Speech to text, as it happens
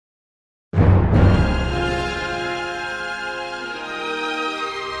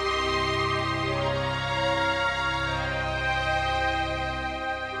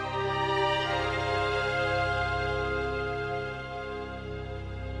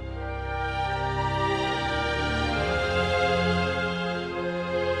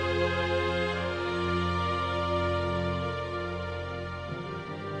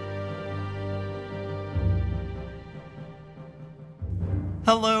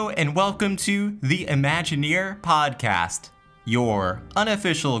Hello and welcome to the Imagineer Podcast, your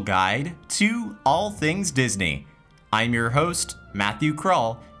unofficial guide to all things Disney. I'm your host, Matthew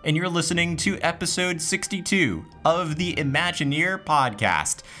Krull, and you're listening to episode 62 of the Imagineer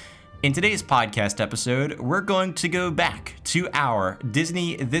Podcast. In today's podcast episode, we're going to go back to our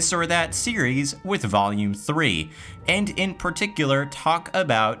Disney This or That series with Volume 3, and in particular talk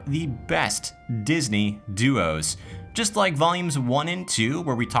about the best Disney duos. Just like Volumes 1 and 2,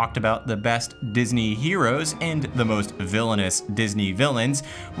 where we talked about the best Disney heroes and the most villainous Disney villains,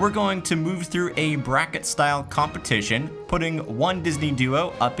 we're going to move through a bracket-style competition, putting one Disney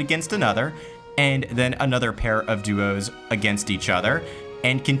duo up against another, and then another pair of duos against each other,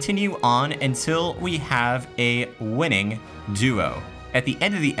 and continue on until we have a winning duo. At the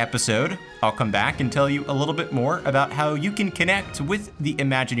end of the episode, I'll come back and tell you a little bit more about how you can connect with the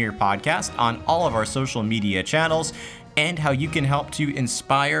Imagineer Podcast on all of our social media channels and how you can help to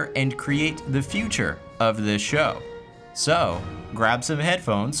inspire and create the future of this show. So, grab some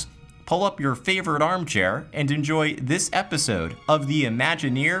headphones, pull up your favorite armchair, and enjoy this episode of the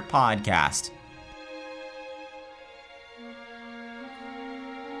Imagineer Podcast.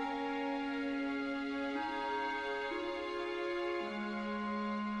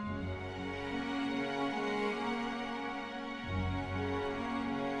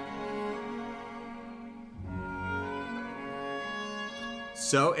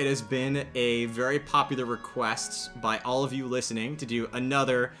 So it has been a very popular request by all of you listening to do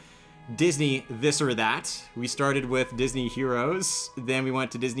another Disney This or That. We started with Disney heroes, then we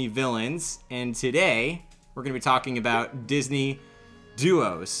went to Disney villains, and today we're going to be talking about Disney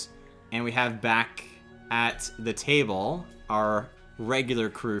duos. And we have back at the table our regular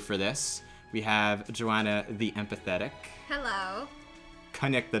crew for this. We have Joanna the Empathetic. Hello.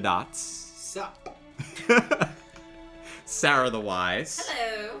 Connect the Dots. Sup? Sarah the Wise.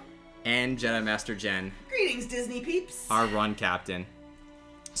 Hello. And Jedi Master Jen, Greetings, Disney peeps. our run captain.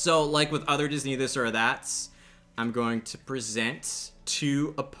 So, like with other Disney This or That's, I'm going to present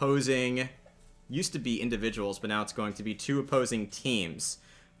two opposing, used to be individuals, but now it's going to be two opposing teams.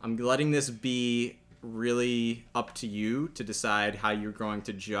 I'm letting this be really up to you to decide how you're going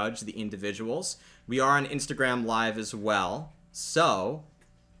to judge the individuals. We are on Instagram Live as well. So,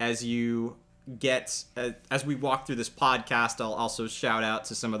 as we walk through this podcast, I'll also shout out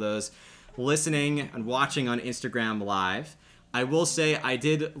to some of those listening and watching on Instagram Live. I will say I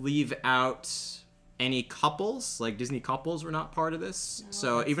did leave out any couples, like Disney couples were not part of this.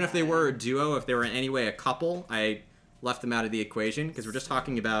 So even if they were a duo, if they were in any way a couple, I left them out of the equation because we're just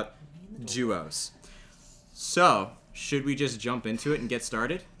talking about duos. So, should we just jump into it and get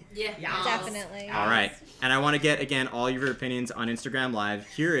started? Yeah. Definitely. All right. And I want to get, again, all of your opinions on Instagram Live.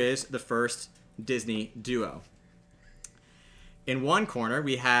 Here is the first Disney duo. In one corner,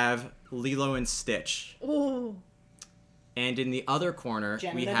 we have Lilo and Stitch. Ooh. And in the other corner,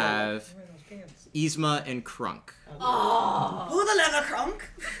 we have Yzma and Krunk. Oh. Who the leather crunk?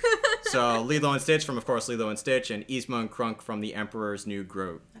 So, Lilo and Stitch from, of course, Lilo and Stitch, and Yzma and Krunk from the Emperor's New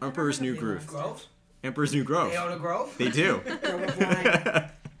Groove. Emperor's New Groove. Grove? Emperor's New Grove. They own a grove? They do.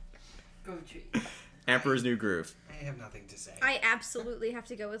 Go tree. Emperor's New Groove. I have nothing to say. I absolutely have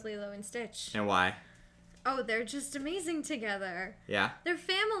to go with Lilo and Stitch. And why? Oh, they're just amazing together. Yeah? They're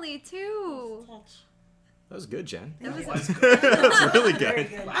family, too. That was good, Jen. That was That's really good.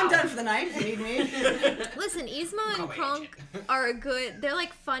 I'm done for the night if you need me. Listen, Yzma and Kronk are a good... They're,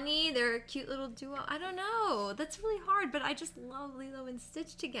 like, funny. They're a cute little duo. I don't know. That's really hard, but I just love Lilo and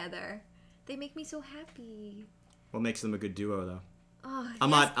Stitch together. They make me so happy. What makes them a good duo, though? Oh, I'm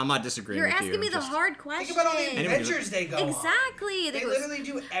not disagreeing You're with you. asking me the Just- hard question. Think about all the adventures they go on. Exactly. They There was- literally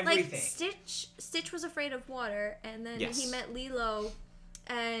do everything. Like Stitch was afraid of water, and then Yes. he met Lilo,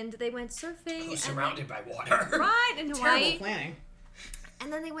 and they went surfing. Who's and surrounded by water. right in Hawaii. Terrible planning.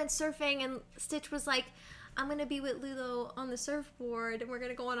 And then they went surfing, and Stitch was like, "I'm gonna be with Lilo on the surfboard, and we're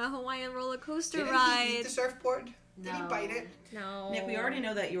gonna go on a Hawaiian roller coaster Didn't ride." he eat the surfboard? Did he No. bite it? No. Nick, we already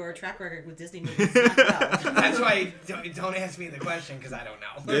know that your track record with Disney movies is not well. That's why don't ask me the question because I don't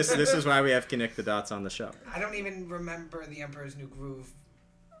know. This is why we have Connect the Dots on the show. I don't even remember The Emperor's New Groove.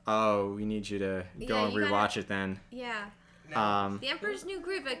 Oh, we need you to go Yeah, and you rewatch gotta- it then. Yeah. No. The Emperor's New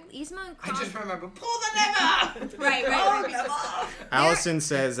Groove, like Yzma and I Kronk. just remember pull the lever. Right, Pull right, the right. lever. Allison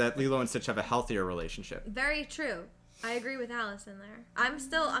says that Lilo and Stitch have a healthier relationship. Very true. I agree with Allison there. I'm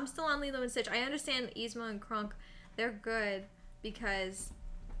still on Lilo and Stitch. I understand Yzma and Kronk, they're good because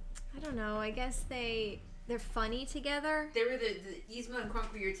I don't know. I guess they're funny together. They were the Yzma and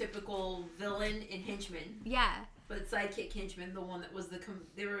Kronk were your typical villain and henchman, Yeah. but sidekick henchman, the one that was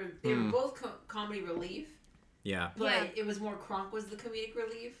they were both comedy relief, Yeah. but Yeah. it was more Kronk was the comedic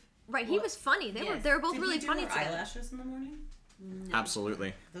relief. Right, he was funny. They Yes. were both Did really he do funny her together. eyelashes in the morning? No.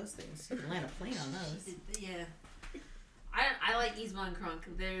 Absolutely. Those things. You can land a plane on those. Yeah. I like Yzma and Kronk.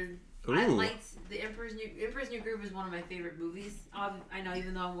 I Ooh. liked the Emperor's New Groove is one of my favorite movies. I know,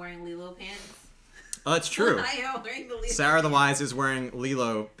 even though I'm wearing Lilo pants. Oh, that's true. I am wearing the Lilo. Sarah the Wise is wearing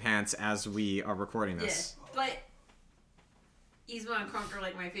Lilo pants as we are recording Yeah, this. but Yzma and Kronk are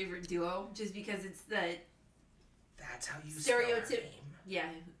like my favorite duo, just because it's the That's how you Stereotype-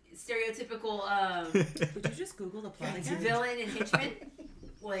 stereotypical Would you just Google the plot again? villain and henchman.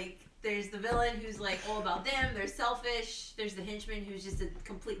 Like, there's the villain who's like all about them. They're selfish. There's the henchman who's just a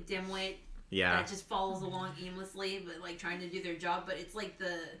complete dimwit Yeah. that just follows along aimlessly, but like trying to do their job. But it's like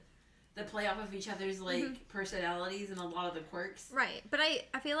the play off of each other's like personalities and a lot of the quirks. Right, but I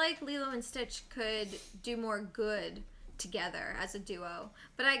feel like Lilo and Stitch could do more good together as a duo.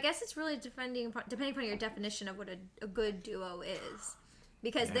 But I guess it's really depending upon your definition of what a good duo is.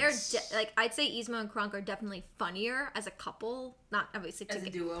 Because Yes. they're, like, I'd say Yzma and Kronk are definitely funnier as a couple. Not obviously As a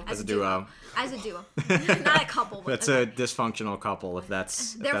duo. As a duo. As a duo. Not a couple. But That's a dysfunctional couple if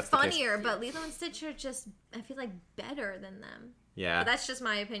that's They're if that's the case. funnier, but Lilo and Stitch are just, I feel like, better than them. Yeah. But that's just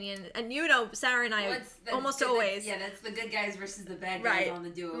my opinion. And you know, Sarah and I Well, that's almost good. always. That's the good guys versus the bad guys on the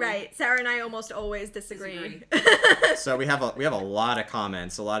duo. Right. Sarah and I almost always disagree. So we have a lot of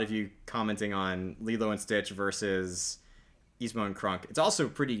comments. A lot of you commenting on Lilo and Stitch versus Yzma and Kronk. It's also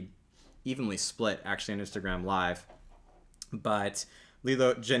pretty evenly split actually on Instagram Live. But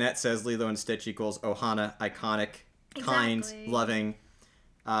Jeanette says Lilo and Stitch equals Ohana, iconic, kind, Exactly. loving,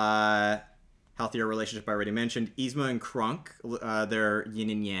 healthier relationship I already mentioned. Yzma and Kronk, their yin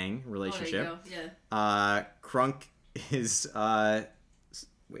and yang relationship. Oh, there you go. Yeah. Kronk is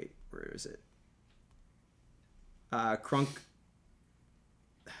wait, where is it? Kronk,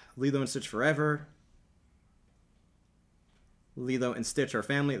 Lilo and Stitch forever. Lilo and Stitch are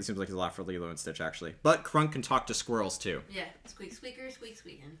family. It seems like it's a lot for Lilo and Stitch actually. But Kronk can talk to squirrels too. Yeah. Squeak squeaker, squeak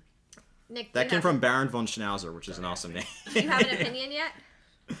squeaking. Nick, That came from Baron von Schnauzer, which is an awesome name. Do you have an opinion yet?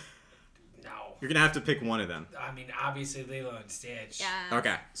 No. You're gonna have to pick one of them. I mean, obviously Lilo and Stitch. Yeah.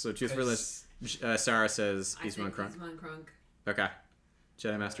 Okay, so choose for this. Sarah says I Yzma think and Kronk. Yzma and Kronk. Okay.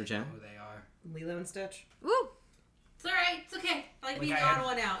 Jedi Master I Jen. know who they are. Lilo and Stitch. Woo! It's alright. It's okay. I like being I the had- odd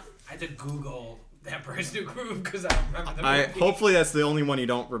one out. I had to Google The Emperor's New Groove because I remember the I movie. hopefully that's the only one you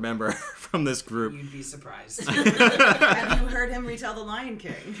don't remember from this group. You'd be surprised. Have you heard him retell The Lion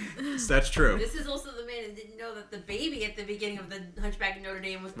King? That's true. This is also the man that didn't know that the baby at the beginning of the Hunchback of Notre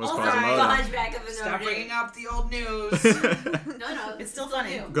Dame was, Was also Quasimodo. the Hunchback of the Stop Notre bringing Dame. up the old news. No, It's still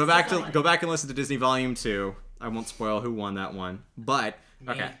funny. new. Go back Still to funny. go back and listen to Disney Volume 2. I won't spoil who won that one. But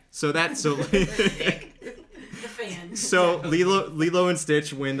okay. Me. So that's so The fan. so Lilo and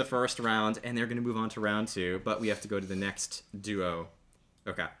Stitch win the first round and they're going to move on to round 2, but we have to go to the next duo.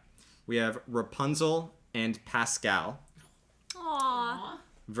 Okay. We have Rapunzel and Pascal Aww. Aw.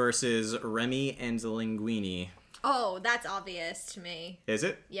 versus Remy and Linguini. Oh, that's obvious to me. Is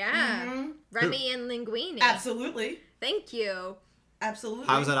it? Yeah. Mm-hmm. Remy and Linguini. Absolutely. Thank you. Absolutely.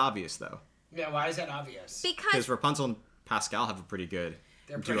 How is that obvious though? Yeah, why is that obvious? Because Because Rapunzel and Pascal have a pretty good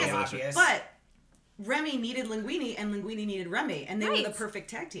They're duo pretty relationship. obvious. But Remy needed Linguini and Linguini needed Remy, and they were Right. the perfect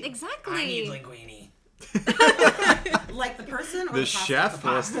tag team. exactly. I need linguini. Like the person or The the chef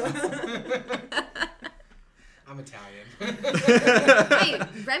was I'm Italian.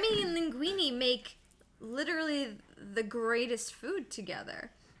 Wait, Remy and Linguini make literally the greatest food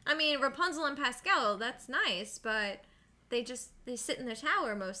together. I mean, Rapunzel and Pascal, that's nice, but they sit in their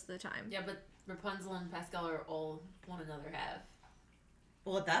tower most of the time. Yeah, but Rapunzel and Pascal are all one another have.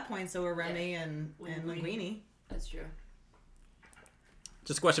 Well, at that point, so were Remy and Linguini. Linguini. That's true.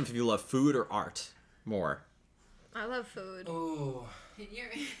 Just a question if you love food or art more. I love food. Ooh. And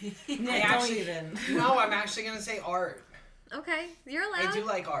Nick, don't actually- even. No, I'm actually gonna say art. Okay, you're allowed. I do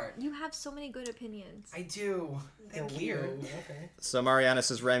like art. You have so many good opinions. I do. They're Thank you. weird. Okay. So Mariana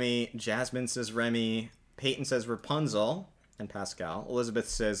says Remy, Jasmine says Remy, Peyton says Rapunzel and Pascal, Elizabeth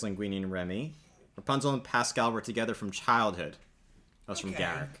says Linguini and Remy. Rapunzel and Pascal were together from childhood. That was from Okay.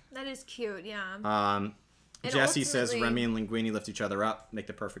 Garrick. That is cute, yeah. And Jesse says ultimately- Remy and Linguini lift each other up, make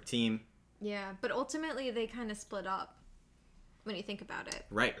the perfect team. Yeah, but ultimately they kind of split up when you think about it.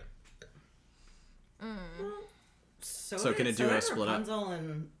 Right. So can it do a did split up? Rapunzel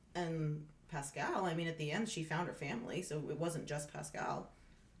and Pascal. I mean, at the end, she found her family, so it wasn't just Pascal.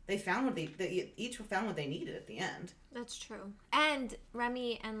 They found what they each found what they needed at the end. That's true. And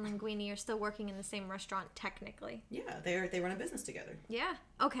Remy and Linguini are still working in the same restaurant technically. Yeah, they run a business together. Yeah.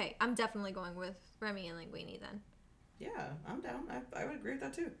 Okay, I'm definitely going with Remy and Linguini then. Yeah, I'm down. I would agree with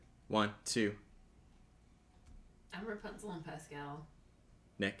that too. 1, 2. I'm Rapunzel and Pascal.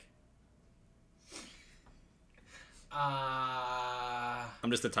 Nick? What'd I'm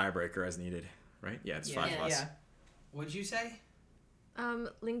just a tiebreaker as needed, right? Yeah, it's 5 of us. Yeah. you say?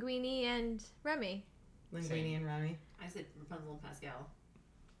 Linguini and Remy. Linguini and Remy. I said Rapunzel and Pascal.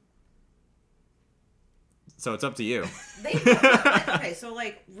 So it's up to you. Okay, so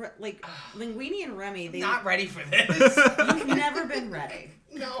like Linguini and Remy, Not ready for this. you've never been ready.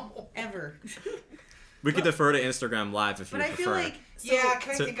 No. Ever. We could defer to Instagram Live if you But I prefer. feel like Yeah,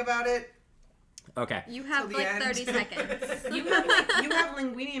 can I So- think about it? Okay. You have Till the like end. 30 seconds. you have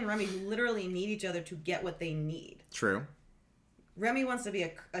Linguini and Remy who literally need each other to get what they need. True. Remy wants to be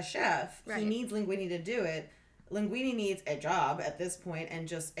a chef. Right. He needs Linguini to do it. Linguini needs a job at this point and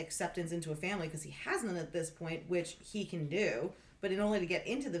just acceptance into a family because he has none at this point, which he can do. But in order to get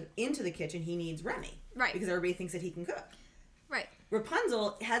into the kitchen, he needs Remy. Right. Because everybody thinks that he can cook. Right.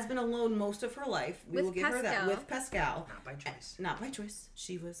 Rapunzel has been alone most of her life. We With will give her that Pascal. with Pascal. Not by choice. Not by choice.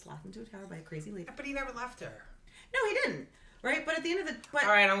 She was locked into a tower by a crazy lady. But he never left her. No, he didn't. Right? But at the end of the... But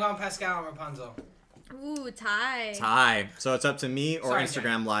All right, I'm going Pascal and Rapunzel. Ooh, tie. Tie. So it's up to me or Sorry,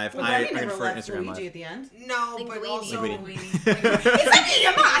 Instagram Live. well, I Remy never prefer left Instagram Luigi Live. at the end. No, but Linguini. also... Linguini.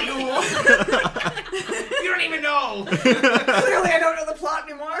 You don't even know. Clearly, I don't know the plot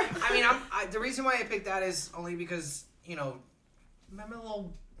anymore. I mean, the reason why I picked that is only because, remember the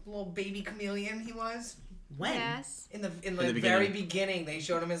little baby chameleon he was? When? Yes. In the the very beginning. beginning, they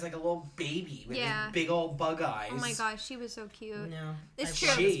showed him as like a little baby with Yeah. his big old bug eyes. Oh my gosh, she was so cute. No. It's I true.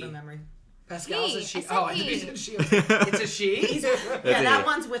 forgot this She. from memory. Pascal's a He. she. I said Oh, I he. think he said she. It's a she. Yeah, That's that it.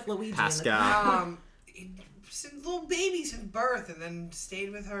 one's with Luigi. in the- Pascal. Since little baby since birth, and then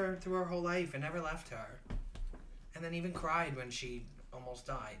stayed with her through her whole life and never left her, and then even cried when she almost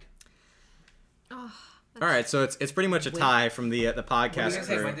died. Oh, All right, so it's pretty much a tie from the What were you podcast gonna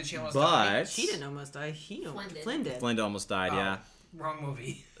say? crew. When did she almost die? But She didn't almost die. Flynn did. Flynn almost died, Oh, yeah. Wrong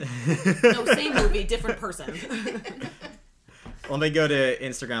movie. No, same movie, different person. Let me go to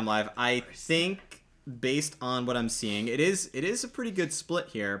Instagram Live. I think based on what I'm seeing, it is a pretty good split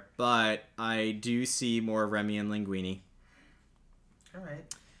here, but I do see more Remy and Linguini. All right.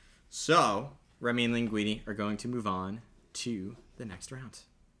 So, Remy and Linguini are going to move on to the next round.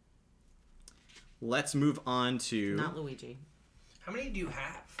 Let's move on to... Not Luigi. How many do you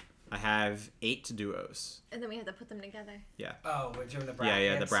have? I have 8 duos. and then we had to put them together. Yeah. Oh, we're doing the brackets.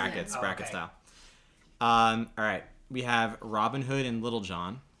 Yeah, the brackets, Oh, bracket okay. style. All right. We have Robin Hood and Little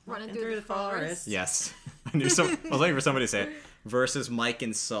John. Running through the forest. Yes. I was waiting for somebody to say it. Versus Mike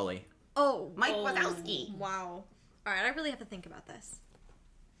and Sully. Oh, Mike Wazowski. wow. All right, I really have to think about this.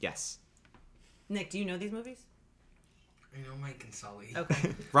 Yes. Nick, do you know these movies? I know Mike and Sully.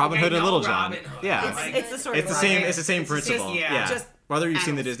 Okay. Robin Okay, Hood and no, Little John. Robin Hood. Yeah. Like, It's the story. It's the of same. Robin. It's the same It's just- principle. yeah. yeah. Just Whether you've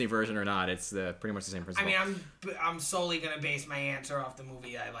seen the animals. Disney version or not, it's pretty much the same I principle. mean, I'm solely gonna base my answer off the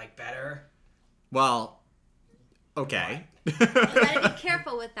movie I like better. Well, okay. You gotta be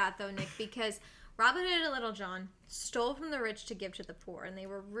careful with that though, Nick, because Robin Hood and Little John stole from the rich to give to the poor, and they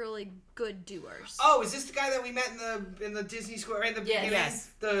were really good doers. Oh, is this the guy that we met in the Disney Square in the Yes. beginning? Yes.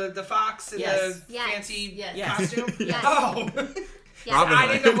 The fox in Yes. the Yes. fancy Yes. costume. Yes. Oh. Yes. Robin I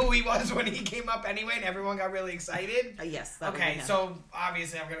Hood. didn't know who he was when he came up anyway, and everyone got really excited. Yes. That Okay, would be so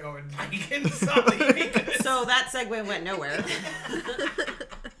obviously I'm gonna go with Mike and Sully because him. So that segue went nowhere.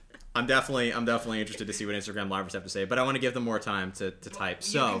 I'm definitely interested to see what Instagram Livers have to say, but I want to give them more time to type. you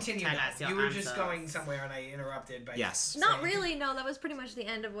So continue Tell that. us your You were just answers. going somewhere and I interrupted. By yes. Not saying- really. No, that was pretty much the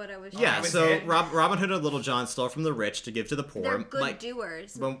end of what I was. Yeah, that was so it? Robin Hood and Little John stole from the rich to give to the poor. They're good Mike,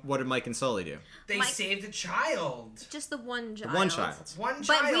 doers. but what did Mike and Sully do? They Mike- saved a child. Just the one child. One child. One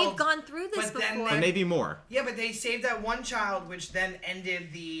But child. we've gone through this but then before. But maybe more. Yeah, but they saved that one child, which then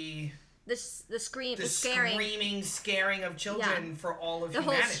ended the The scaring, screaming, scaring of children for all of the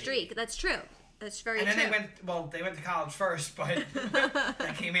whole humanity. streak. That's true. That's very And then true. they went to college first, but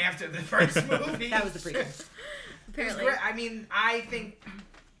that came after the first movie. That was the prequel. It was Apparently, great. I mean, I think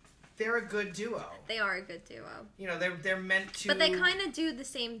they're a good duo. they are a good duo. You know, they're meant to. But they kind of do the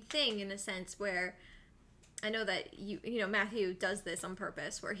same thing in a sense where I know that you know Matthew does this on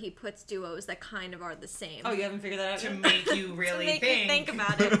purpose, where he puts duos that kind of are the same. Oh, you haven't figured that out to yet? make you really to make you think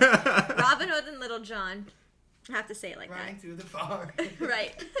about it. Robin Hood and Little John. I have to say it like running through the fog. that,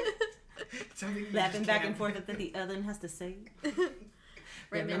 right? Something you Laughing just back can't- and forth at the other one has to say.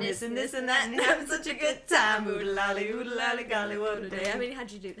 Reminiscing this and that and having such a good time. Oodle-lolly, oodle-lolly, golly, what a day. I mean, how'd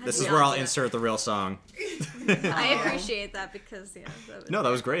you do? This is where I'll insert the real song. I appreciate that because that was No, that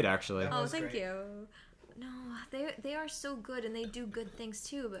was great actually. That Oh, was thank great. you. No, they are so good and they do good things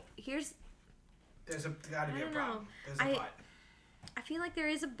too. But here's There's gotta be I a don't problem. know. There's a but. I feel like there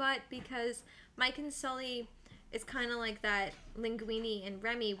is a but because Mike and Sully It's kind of like that Linguini and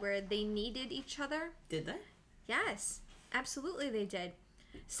Remy where they needed each other. Did they? Yes, absolutely they did.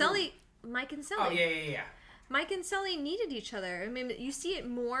 Sully, Mike and Sully. Oh, yeah. Mike and Sully needed each other. I mean, you see it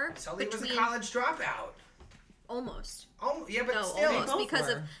more Sully was between... a college dropout. Almost. Oh, yeah, but No, still. almost. both Because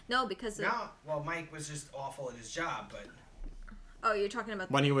were. of... No, because of... No, well, Mike was just awful at his job, but... Oh, you're talking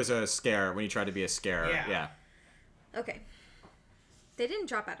about... When he was a scare, when he tried to be a scare. Yeah. Okay. They didn't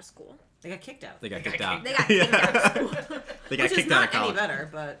drop out of school. They got kicked out. They got They kicked got out. They got kicked out of school. They got Which is kicked out of not any college. better,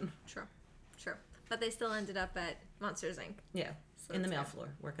 but True. But they still ended up at Monsters, Inc. yeah, So in the it's mail good. floor,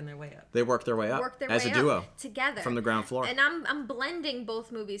 working their way up. They worked their way up Worked their as way a duo up together. from the ground floor. And I'm blending both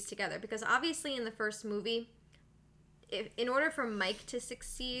movies together because obviously in the first movie, in order for Mike to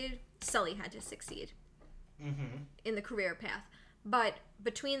succeed, Sully had to succeed in the career path. But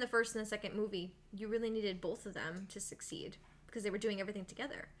between the first and the second movie, you really needed both of them to succeed because they were doing everything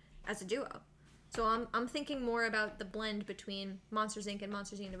together as a duo. So I'm thinking more about the blend between Monsters Inc. and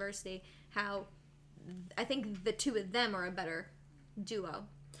Monsters University, how I think the two of them are a better duo.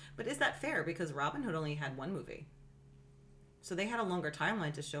 But is that fair? Because Robin Hood only had one movie. So they had a longer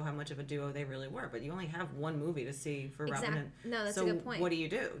timeline to show how much of a duo they really were. But you only have one movie to see for Robin Hood. No, that's so a good point. what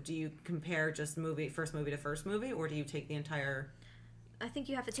do? Do you compare just first movie to first movie, or do you take the entire... I think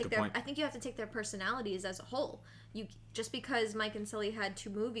you have to take Good their point. I think you have to take their personalities as a whole. You just because Mike and Sully had two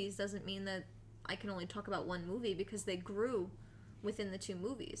movies doesn't mean that I can only talk about one movie because they grew within the two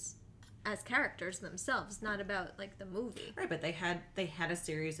movies as characters themselves, not about like the movie. Right, but they had a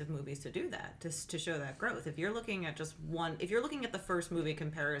series of movies to do that, to show that growth. If you're looking at just one, if you're looking at the first movie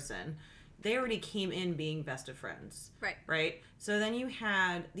comparison, they already came in being best of friends. Right. Right? So then you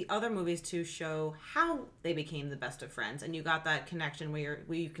had the other movies to show how they became the best of friends, and you got that connection where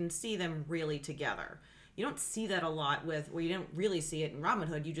you can see them really together. You don't see that a lot where you don't really see it in Robin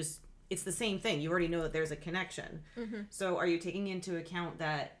Hood. It's the same thing. You already know that there's a connection. Mm-hmm. So are you taking into account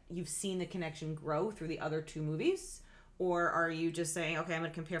that you've seen the connection grow through the other two movies? Or are you just saying, okay, I'm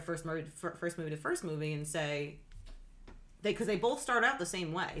going to compare first movie to first movie and say, because they both start out the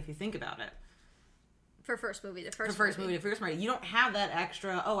same way, if you think about it. For first movie, the first First movie to first movie. You don't have that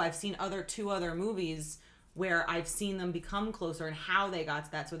extra, I've seen two other movies where I've seen them become closer and how they got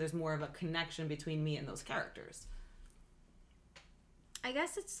to that, so there's more of a connection between me and those characters. I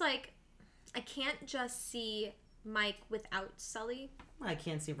guess it's like I can't just see Mike without Sully. I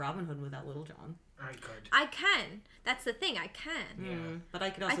can't see Robin Hood without Little John. I could. I can. That's the thing. I can. Yeah. But I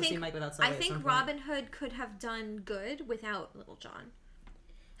could also see Mike without Sully I at some think point. Robin Hood could have done good without Little John.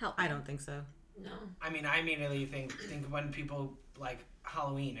 Help. I don't think so. No. I mean, I immediately think when people like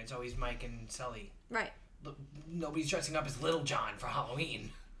Halloween, it's always Mike and Sully. Right. Nobody's dressing up as Little John for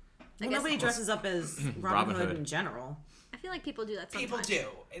Halloween. I Well, guess nobody dresses up as Robin Robin Hood Hood. in general. I feel like people do that sometimes.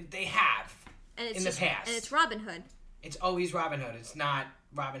 People do. They have. And it's in just, the past. And it's Robin Hood. It's always Robin Hood. It's not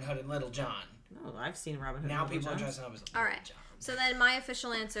Robin Hood and Little John. No, I've seen Robin Hood. Now and Little people are John. dressing up as Little All right. John. So then my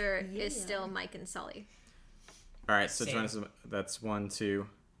official answer is still Mike and Sully. All right, so Same. join us. That's 1, 2.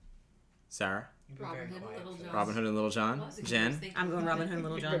 Sarah, You've been Robin very Hood, quiet Little for John. that. Robin Hood and Little John, Well, that's a good Jen. mistake. I'm going Robin Hood and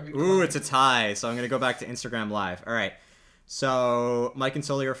Little John. Ooh, it's a tie. So I'm gonna go back to Instagram Live. All right. So Mike and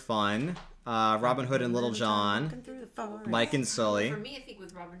Sully are fun. Robin Hood and Little John. Walking through the forest. Mike and For Sully. me, I think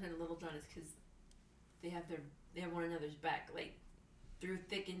with Robin Hood and Little John is because they have one another's back, like through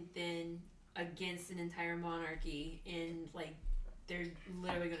thick and thin, against an entire monarchy, and like they're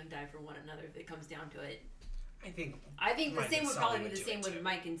literally gonna die for one another if it comes down to it. I think The Mike same and would Sully probably be would the do same it with too.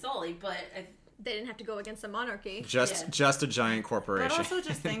 Mike and Sully, but They didn't have to go against the monarchy. Just a giant But corporation. also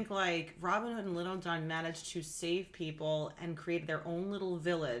just think like Robin Hood and Little John managed to save people and create their own little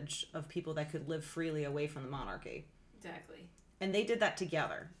village of people that could live freely away from the monarchy. exactly. And they did that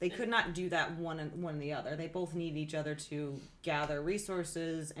together. They could not do that one and the other. They both needed each other to gather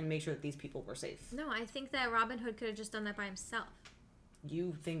resources and make sure that these people were safe. No, I think that Robin Hood could have just done that by himself.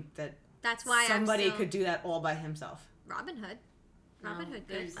 You think that That's why somebody I'm still... could do that all by himself? Robin Hood. Robin Hood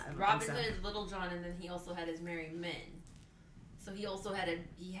could. There's I don't Robin think so. Hood, Little John, and then he also had his merry men. So he also had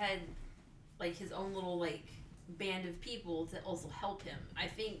like his own little like band of people to also help him. I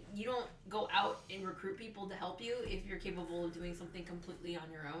think you don't go out and recruit people to help you if you're capable of doing something completely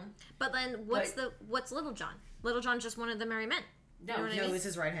on your own. But then what's Little John? Little John's just one of the merry men. No, You know what I No, mean? it's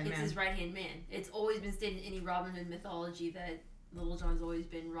his right hand it's man. his right hand man. It's always been stated in any Robin Hood mythology that Little John's always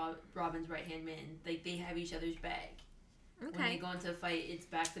been Robin's right hand man. Like they have each other's back. When they Okay. go into a fight, it's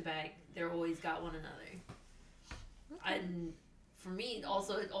back to back. They're always got one another. And for me, it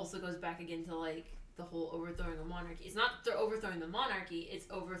also goes back again to like the whole overthrowing a monarchy. It's not overthrowing the monarchy; it's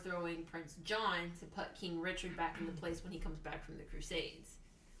overthrowing Prince John to put King Richard back into place when he comes back from the Crusades.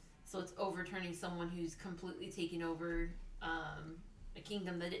 So it's overturning someone who's completely taken over a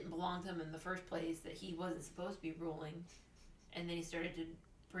kingdom that didn't belong to him in the first place, that he wasn't supposed to be ruling, and then he started to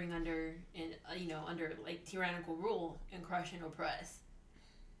bring under under like tyrannical rule and crush and oppress.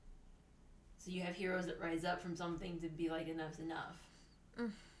 So you have heroes that rise up from something to be like, enough's enough.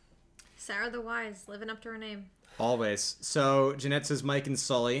 Sarah the Wise, living up to her name. Always. So Jeanette says Mike and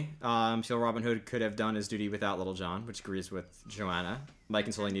Sully. Feel Robin Hood could have done his duty without Little John, which agrees with Joanna. Mike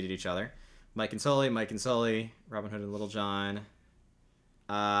and Sully needed each other. Mike and Sully, Robin Hood and Little John.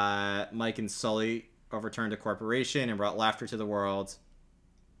 Mike and Sully overturned a corporation and brought laughter to the world.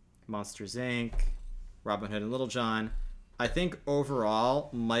 Monsters Inc., Robin Hood and Little John. I think overall,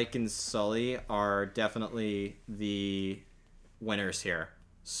 Mike and Sully are definitely the winners here.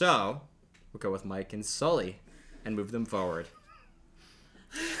 So, we'll go with Mike and Sully and move them forward.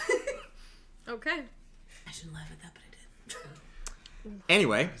 Okay. I shouldn't laugh at that, but I did.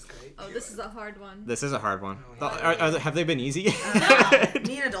 Anyway, Oh, this is a hard one. this is a hard one. Oh, Have they been easy?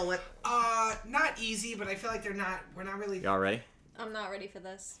 Need a Dole Whip. Not easy, but I feel like we're not really Y'all ready? I'm not ready for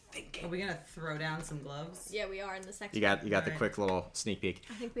this. Are thinking. we gonna throw down some gloves? Yeah, we are in the next You got the Alright. quick little sneak peek.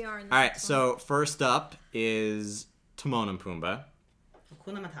 I think we are in the All right, next so first up is Timon and Pumbaa,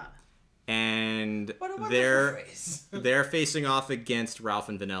 Hakuna Matata. What and a wonderful they're phrase. they're facing off against Ralph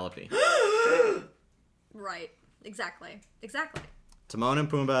and Vanellope. one. Right. Exactly. Timon and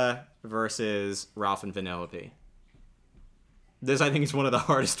Pumbaa versus Ralph and Vanellope. This, I think, is one of the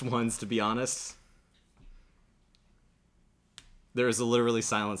hardest ones, to be honest. There is literally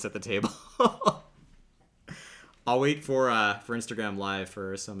silence at the table. I'll wait for Instagram Live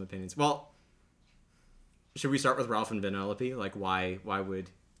for some opinions. Well, should we start with Ralph and Vanellope? Like, why would...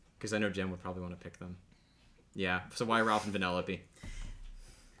 Because I know Jen would probably want to pick them. Yeah, so why Ralph and Vanellope?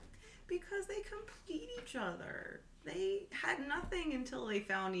 Because they complete each other. They had nothing until they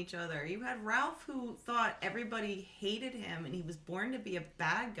found each other. You had Ralph, who thought everybody hated him and he was born to be a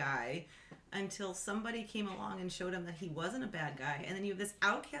bad guy, until somebody came along and showed him that he wasn't a bad guy. And then you have this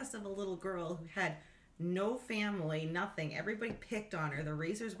outcast of a little girl who had no family, nothing. Everybody picked on her. The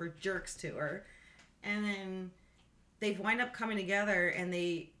Racers were jerks to her. And then they wind up coming together, and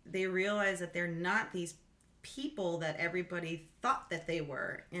they realize that they're not these people that everybody thought that they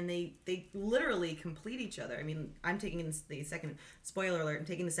were. And they literally complete each other. I mean, I'm taking the second, spoiler alert, I'm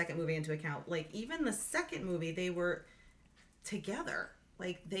taking the second movie into account. Like, even the second movie, they were together.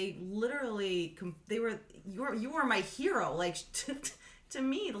 Like, they literally, you were my hero. Like, to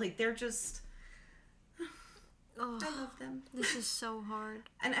me, like, they're just, Oh, I love them. this is so hard.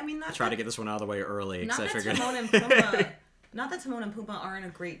 And I mean, not Try to that, get this one out of the way early, not because I that figured... Timon and Pumbaa, not that Timon and Pumbaa aren't a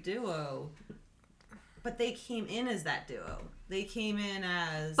great duo, but they came in as that duo. They came in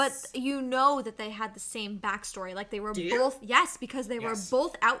as... But you know that they had the same backstory. Like, they were Do you? both... Yes, because they were Yes.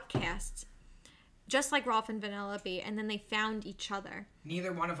 both outcasts. Just like Ralph and Vanellope. And then they found each other.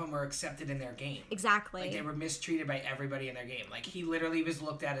 Neither one of them were accepted in their game. Exactly. Like, they were mistreated by everybody in their game. Like, he literally was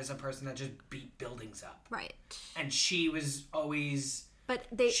looked at as a person that just beat buildings up. Right. And she was always... But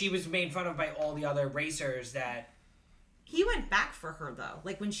they... She was made fun of by all the other racers that... He went back for her, though.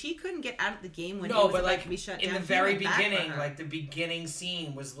 Like, when she couldn't get out of the game, when he No, was but about like, to be shut in down, the he very went back for beginning, her. like, the beginning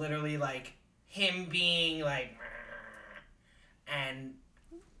scene was literally, like, him being, like... And...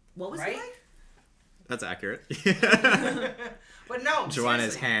 What was right? it like? That's accurate. But no,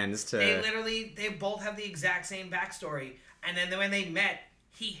 Joanna's seriously. hands to... They both have the exact same backstory. And then when they met,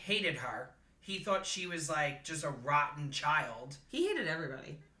 he hated her. He thought she was, like, just a rotten child. He hated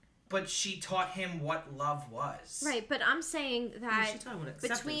everybody. But she taught him what love was. Right, but I'm saying that she taught him what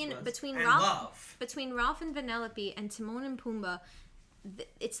acceptance was. between And Ralph love. between Ralph and Vanellope and Timon and Pumbaa,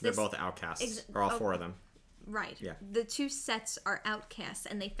 it's They're this both outcasts. Ex- or all oh. four of them. right. Yeah. The two sets are outcasts,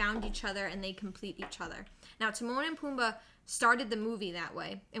 and they found each other and they complete each other. Now, Timon and Pumbaa started the movie that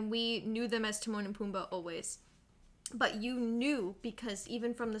way, and we knew them as Timon and Pumbaa always. But you knew, because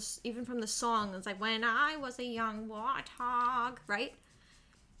even from the song, it's like, when I was a young warthog, right?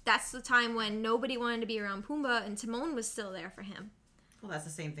 That's the time when nobody wanted to be around Pumbaa, and Timon was still there for him. Well, that's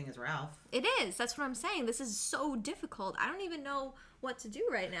the same thing as Ralph. It is. That's what I'm saying. This is so difficult. I don't even know what to do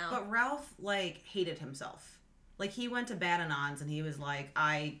right now. But Ralph, like, hated himself. Like, he went to Badenons and he was like,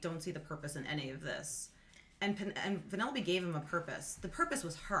 I don't see the purpose in any of this. And Vanellope gave him a purpose. The purpose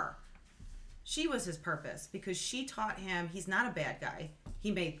was her. She was his purpose, because she taught him he's not a bad guy.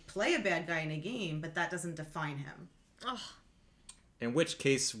 He may play a bad guy in a game, but that doesn't define him. Ugh. In which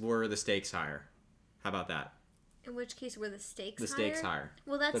case were the stakes higher? How about that? In which case were the stakes The stakes higher.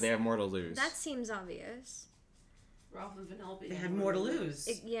 Well, But they have more to lose. that seems obvious. Ralph and Vanellope. They had more to lose.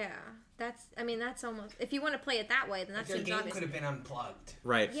 That's almost, if you want to play it that way, then that Their seems game obvious. could have been unplugged.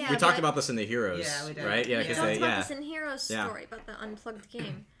 Right. Yeah, we talked but- about this in the Heroes. Yeah, we did. Right? Yeah, Yeah. We because talked they, about this in Heroes Yeah. story about the unplugged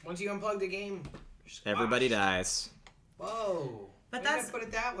game. Once you unplug the game, you're everybody squashed. dies. Whoa. But Way to that's- put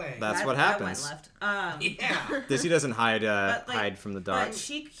it that way. That's That- what that went happens. left. Yeah. Disney doesn't hide But, like, hide from the dark. But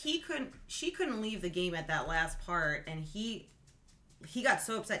she couldn't leave the game at that last part, and he got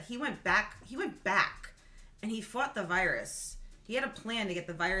so upset. He went back, and he fought the virus. He had a plan to get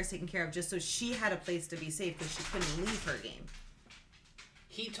the virus taken care of, just so she had a place to be safe because she couldn't leave her game.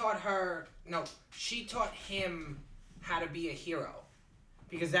 He taught her. No, she taught him how to be a hero.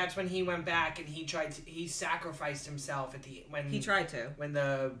 Because that's when he went back and he sacrificed himself when He tried to. when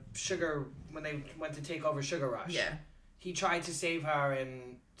they went to take over Sugar Rush. Yeah. He tried to save her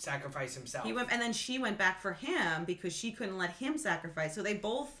and sacrifice himself. He went, and then she went back for him because she couldn't let him sacrifice. So they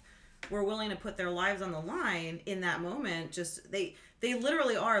both were willing to put their lives on the line in that moment. Just they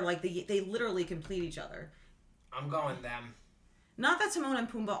literally are like they literally complete each other. I'm going them. Not that Timon and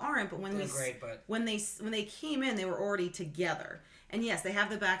Pumbaa aren't, but when They're great, but when they came in, they were already together. And yes, they have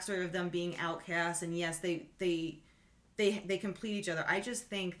the backstory of them being outcasts, and yes, they complete each other. I just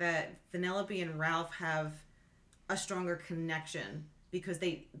think that Vanellope and Ralph have a stronger connection because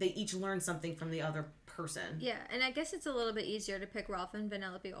they each learn something from the other person. Yeah, and I guess it's a little bit easier to pick Ralph and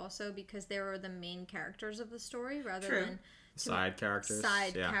Vanellope also because they were the main characters of the story rather True. than Side characters.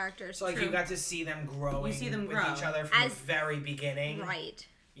 characters. so like True. you got to see them growing You see them with grow. each other from As- the very beginning. Right.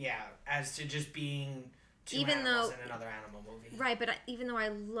 Yeah, as to just being two Even animals though- in another animal movie. Right, but even though I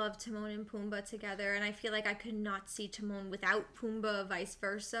love Timon and Pumbaa together, and I feel like I could not see Timon without Pumbaa, vice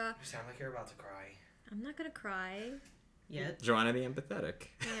versa, You sound like you're about to cry. I'm not gonna cry. Yet. Joanna the Empathetic.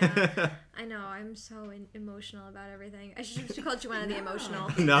 Yeah, I know. I'm so emotional about everything. I should be called Joanna the Emotional.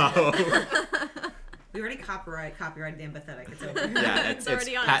 No. We already copyrighted the empathetic. It's over. Yeah, It's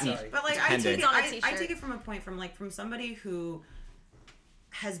already on a patent. t-shirt. But like It's I pending. take, On a I t-shirt. take it from a point from somebody who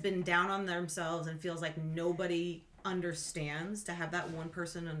has been down on themselves and feels like nobody understands. To have that one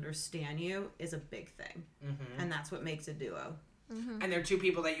person understand you is a big thing, and that's what makes a duo. And they're two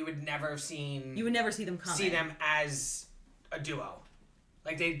people that you would never have seen. You would never see them coming. see them as a duo.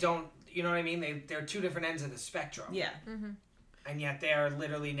 Like they don't, you know what I mean? They're two different ends of the spectrum. Yeah. And yet they're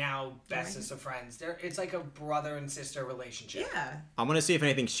literally now bestest of friends. It's like a brother and sister relationship. Yeah. I want to see if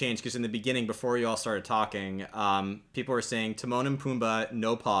anything's changed because in the beginning, before you all started talking, people were saying Timon and Pumbaa,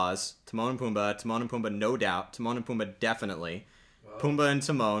 no pause. Timon and Pumbaa, no doubt. Timon and Pumbaa, definitely. Pumbaa and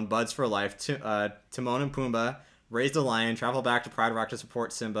Timon, buds for life. Timon and Pumbaa, raised a lion, travel back to Pride Rock to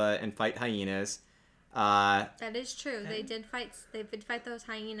support Simba and fight hyenas. That is true. They did fight. They did fight those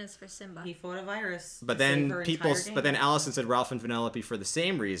hyenas for Simba. He fought a virus. But to save then her people, entire but then game. Allison said Ralph and Vanellope for the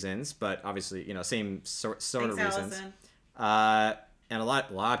same reasons, but obviously, same sort of Thanks, reasons. Allison. And a lot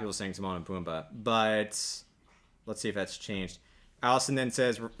of people saying Timon and Pumbaa, but let's see if that's changed. Allison then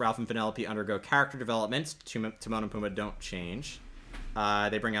says Ralph and Vanellope undergo character development. Timon and Pumbaa don't change.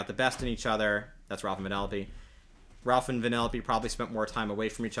 They bring out the best in each other. That's Ralph and Vanellope. Ralph and Vanellope probably spent more time away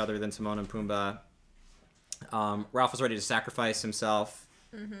from each other than Timon and Pumbaa. Ralph was ready to sacrifice himself.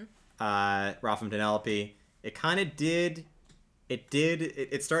 Ralph and Vanellope. It kind of did.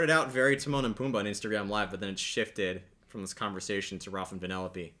 It started out very Timon and Pumbaa on Instagram Live, but then it shifted from this conversation to Ralph and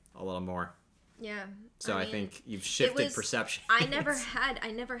Vanellope a little more. Yeah. So I mean, think you've shifted was- perception. I never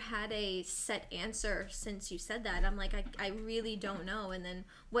had a set answer since you said that. I'm like, I really don't know. And then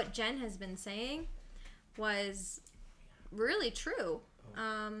what Jen has been saying was really true.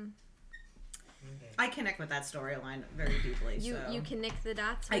 I connect with that storyline very deeply. You so. connect the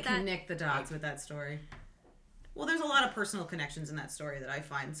dots I with that? connect the dots with that story. Well, there's a lot of personal connections in that story that I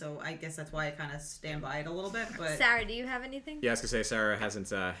find, so I guess that's why I kind of stand by it a little bit. But Sarah, do you have anything? Yeah, I was gonna say Sarah hasn't.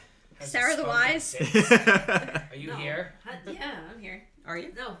 Hasn't Sarah the spoken Wise? since. Are you No. here? Yeah, I'm here. are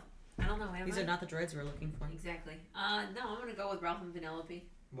you? No, I don't know. Am These I? are not the droids we're looking for. Exactly. No, I'm gonna go with Ralph and Vanellope.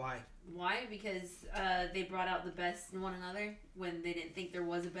 Why? Why? Because they brought out the best in one another when they didn't think there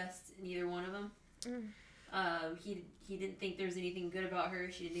was a best in either one of them. He didn't think there was anything good about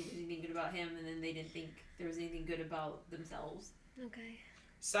her. She didn't think there was anything good about him, and then they didn't think there was anything good about themselves. Okay.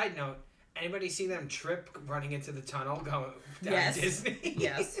 Side note, anybody see them trip running into the tunnel going down Yes. Disney?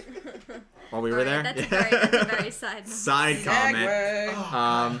 Yes. While we were there. That's a very side note. Side comment. Segue.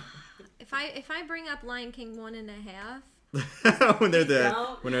 Oh, If I bring up Lion King 1.5, when they're the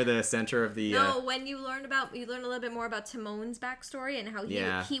No. when they're the center of the no, when you learn a little bit more about Timon's backstory and how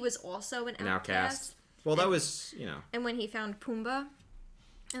Yeah. he was also an an outcast. outcast. Well, that was And when he found Pumbaa,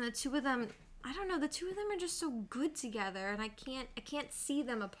 and the two of them, I don't know, the two of them are just so good together, and I can't see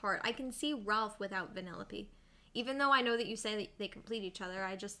them apart. I can see Ralph without Vanellope, Even though I know that you say that they complete each other,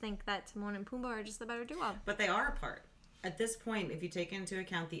 I just think that Timon and Pumbaa are just the better duo. But they are apart. At this point, if you take into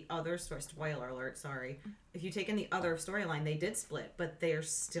account the other story, spoiler alert, sorry. If you take in the other storyline, they did split, but they're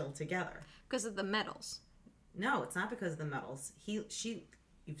still together. Because of the medals. No, it's not because of the medals. You've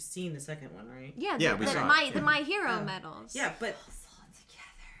seen the second one, right? Yeah, Yeah, we saw it. the My Hero medals. Yeah, but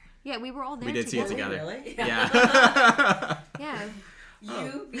Yeah, we were all there We did see it together. together. really? Yeah. Yeah.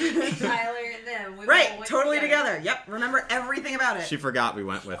 You, Tyler, and them. We all Right, went totally together. Yep, remember everything about it. She forgot we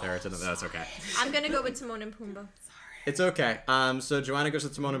went with her. That's okay. I'm going to go with Timon and Pumbaa. It's okay. So Joanna goes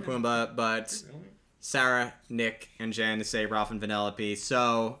with Timon and Pumbaa, but Sarah, Nick, and Jen say Ralph and Vanellope.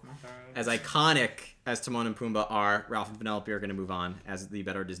 So, as iconic as Timon and Pumbaa are, Ralph and Vanellope are going to move on as the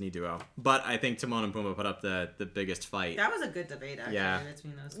better Disney duo. But I think Timon and Pumbaa put up the biggest fight. That was a good debate, actually, Yeah.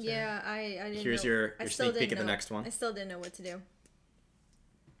 between those two. Yeah, I didn't Here's know. your I still sneak peek didn't at the know. next one. I still didn't know what to do.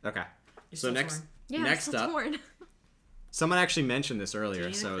 Okay. You're So still next torn. Yeah, I'm next still up, torn. someone actually mentioned this Do you earlier,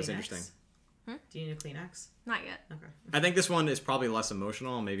 need so a it's Kleenex? interesting. Do you need a Kleenex? Not yet. Okay. I think this one is probably less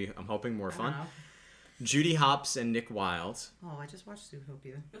emotional. Maybe I'm hoping more I don't fun. know. Judy Hopps and Nick Wilde Oh, I just watched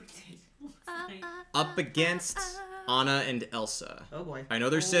Zootopia. up against Anna and Elsa. Oh boy. I know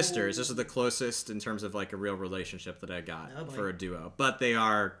they're sisters. This is the closest in terms of like a real relationship that I got Oh, boy. for a duo, but they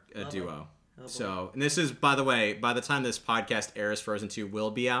are a boy. duo. Oh, boy. So, and this is, by the way, by the time this podcast airs, Frozen 2 will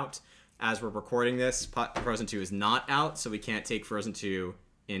be out. As we're recording this, Frozen 2 is not out, so we can't take Frozen 2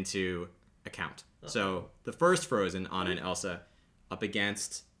 into account. So, the first Frozen, Anna and Elsa, up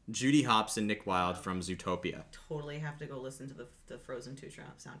against Judy Hopps and Nick Wilde from Zootopia. Totally have to go listen to the Frozen 2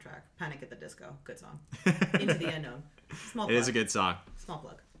 soundtrack. Panic at the Disco. Good song. Into the Unknown. Small plug. It is a good song. Small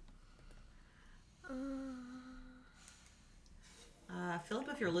plug. Philip,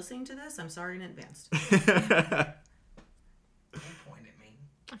 if you're listening to this, I'm sorry in advance. Don't point at me.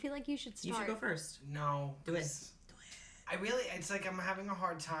 I feel like you should You start. should go first. No. Do it. 'cause I really, it's like I'm having a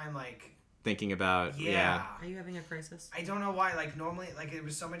hard time, like, Thinking about, yeah. Are you having a crisis? I don't know why, like, normally, like, it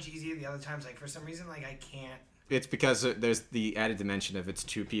was so much easier the other times, like, for some reason, like, I can't. It's because there's the added dimension of it's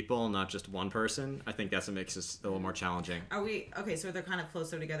two people, not just one person. I think that's what makes this a little more challenging. Are we okay? So they're kind of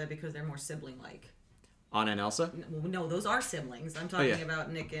closer together because they're more sibling-like. Anna and Elsa? No, those are siblings. I'm talking yeah.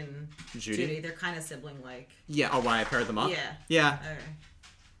 about Nick and Judy? Judy. They're kind of sibling-like. Yeah. Oh, why I paired them up? Yeah. Yeah.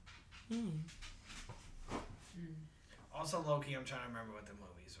 Okay. Also, Loki, I'm trying to remember what the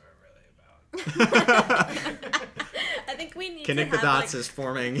movies were really about. I think we need Connect to the have, dots like, is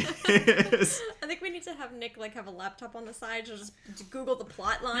forming. I think we need to have Nick like have a laptop on the side, so just Google the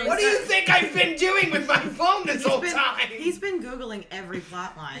plot lines. What do you think I've been doing with my phone this whole time? He's been Googling every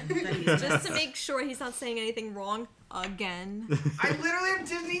plot line that he's Just to make sure he's not saying anything wrong again. I literally have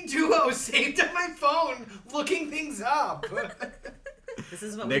Disney Duo saved on my phone, looking things up. This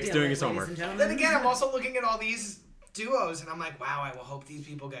is what Nick's we deal doing with, his ladies homework. and gentlemen. Then again, I'm also looking at all these duos, and I'm like, wow, I will hope these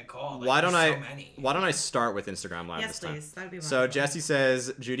people get called. Like, Why don't there's I? so many. Why don't I start with Instagram Live Yes, this time? please. That'd be So wonderful. Jesse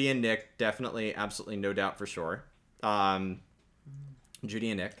says Judy and Nick, definitely, absolutely, no doubt for sure. Judy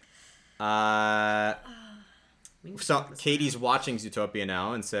and Nick. We need to So talk this Katie's out. watching Zootopia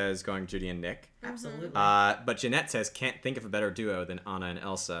now and says going Judy and Nick. Absolutely. But Jeanette says can't think of a better duo than Anna and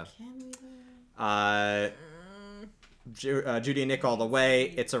Elsa. Can we though? Judy and Nick all the way.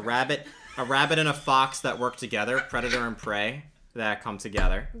 It's a rabbit and a fox that work together. Predator and prey that come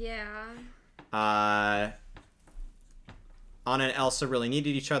together. Yeah. Anna and Elsa really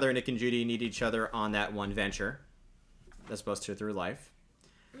needed each other. Nick and Judy needed each other on that one venture. That's supposed to through life.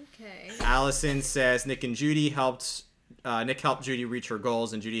 Okay. Allison says Nick and Judy helped. Nick helped Judy reach her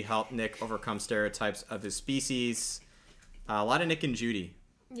goals, and Judy helped Nick overcome stereotypes of his species. A lot of Nick and Judy,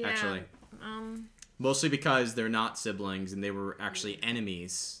 Yeah. actually. Mostly because they're not siblings, and they were actually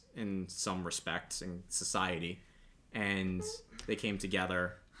enemies in some respects in society, and they came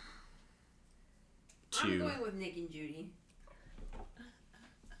together I'm to. going with Nick and Judy.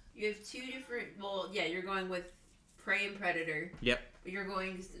 You have two different. Well, yeah, you're going with prey and predator. Yep. But you're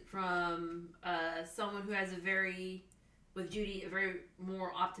going from someone who has with Judy, a very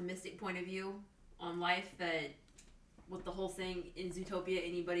more optimistic point of view on life. That with the whole thing in Zootopia,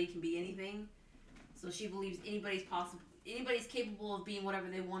 anybody can be anything. So she believes anybody's capable of being whatever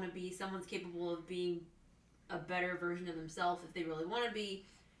they want to be. Someone's capable of being a better version of themselves if they really want to be.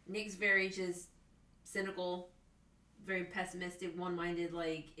 Nick's very just cynical, very pessimistic, one-minded,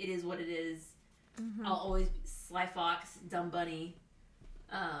 like, it is what it is. I'll always be Sly Fox, dumb bunny,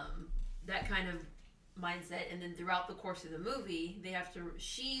 that kind of mindset. And then throughout the course of the movie,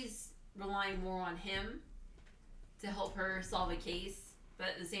 she's relying more on him to help her solve a case, but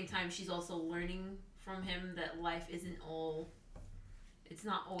at the same time, she's also learning from him that life isn't all it's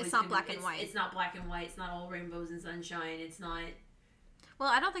not always. It's not black and white. It's not black and white. It's not all rainbows and sunshine. It's not. Well,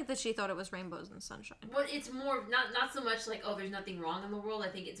 I don't think that she thought it was rainbows and sunshine. But it's more not so much like, oh, there's nothing wrong in the world. I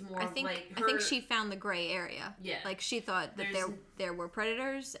think it's more I think like I think she found the gray area. Yeah. Like she thought that there were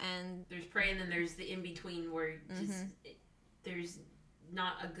predators and there's prey, and then there's the in between where just there's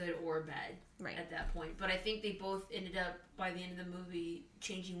not a good or a bad at that point. But I think they both ended up by the end of the movie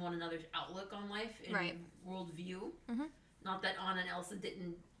changing one another's outlook on life and worldview. Mm-hmm. Not that Anna and Elsa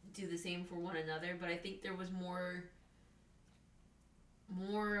didn't do the same for one another, but I think there was more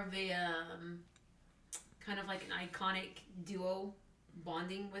of a kind of like an iconic duo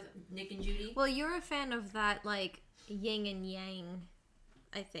bonding with Nick and Judy. Well, you're a fan of that like yin and yang,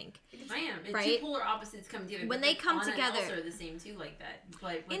 I think. I am. And right? Two polar opposites come together. When they come Anna together, and Elsa are the same too, like that.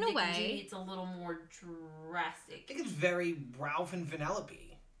 But with in a Nick way, and Judy, it's a little more drastic. I think it's very Ralph and Vanellope.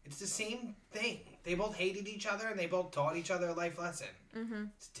 It's the same thing. They both hated each other and they both taught each other a life lesson. Mm-hmm.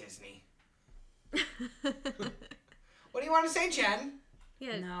 It's Disney. What do you want to say, Jen?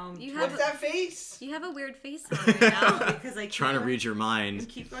 Yeah. No. What's that face? You have a weird face on right now. Because I Trying to read your mind. I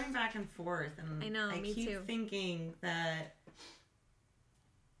keep going back and forth, and I know, me keep too. thinking that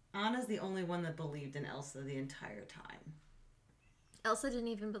Anna's the only one that believed in Elsa the entire time. Elsa didn't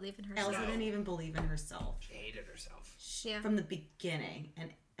even believe in herself. Elsa didn't even believe in herself. She hated herself. From the beginning,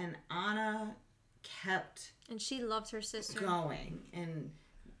 and Anna kept and she loved her sister going, and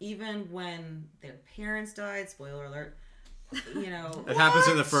even when their parents died, spoiler alert, you know, It happens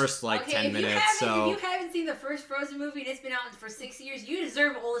in the first 10 minutes. If you haven't seen the first Frozen movie and it's been out for 6 years, you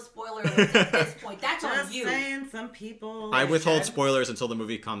deserve all the spoiler alerts at this point. That's just on you. saying, some people I withhold spoilers until the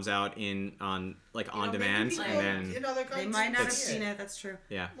movie comes out on demand, People and then in other they countries might not have see seen it. That's true.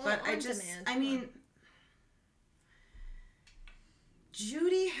 yeah. But on I just, demand, I mean,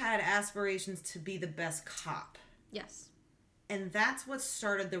 Judy had aspirations to be the best cop. Yes. And that's what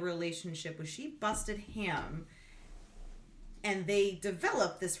started the relationship, was she busted him, and they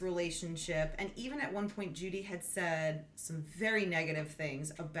developed this relationship. And even at one point, Judy had said some very negative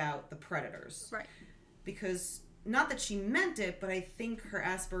things about the predators. Right. Because, not that she meant it, but I think her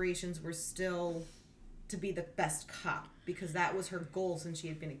aspirations were still to be the best cop, because that was her goal since she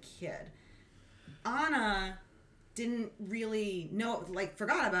had been a kid. Anna didn't really know,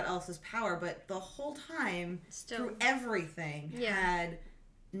 forgot about Elsa's power, but the whole time, through everything, had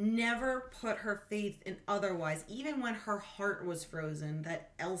never put her faith in otherwise, even when her heart was frozen,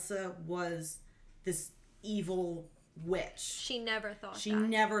 that Elsa was this evil witch. She never thought She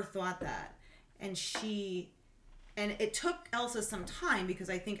never thought that. And it took Elsa some time, because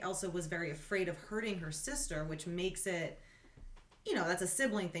I think Elsa was very afraid of hurting her sister, which makes it, that's a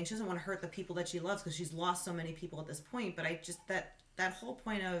sibling thing. She doesn't want to hurt the people that she loves because she's lost so many people at this point. But I just, that whole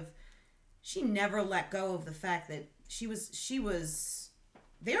point of, she never let go of the fact that she was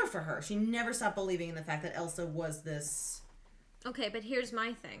there for her. She never stopped believing in the fact that Elsa was this. Okay, but here's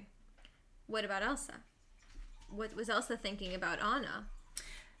my thing. What about Elsa? What was Elsa thinking about Anna?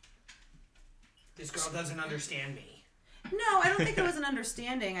 This girl doesn't understand me. No, I don't think it was an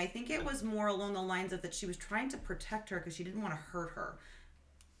understanding. I think it was more along the lines of that she was trying to protect her because she didn't want to hurt her.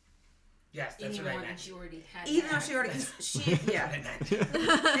 Yes, that's Even what I more than meant. she already had. Even though she already, yeah,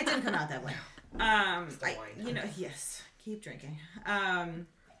 it didn't come out that way. Yes, keep drinking.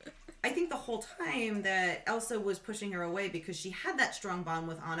 I think the whole time that Elsa was pushing her away because she had that strong bond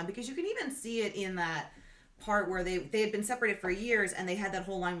with Anna, because you can even see it in that part where they had been separated for years and they had that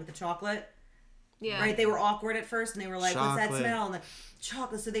whole line with the chocolate. Yeah. Right, they were awkward at first, and they were like, Chocolate. "What's that smell?" And the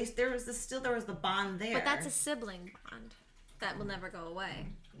chocolate. So there was the bond there. But that's a sibling bond that will never go away.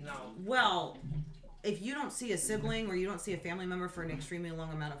 No. Well, if you don't see a sibling or you don't see a family member for an extremely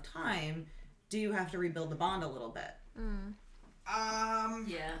long amount of time, do you have to rebuild the bond a little bit?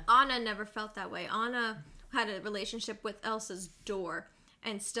 Yeah. Anna never felt that way. Anna had a relationship with Elsa's door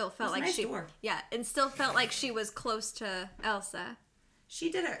and still felt like and still felt like she was close to Elsa. She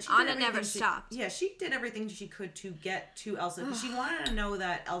did it. Anna never stopped. Yeah, she did everything she could to get to Elsa, because she wanted to know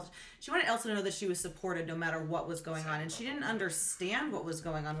that she wanted Elsa to know that she was supported no matter what was going on, and she didn't understand what was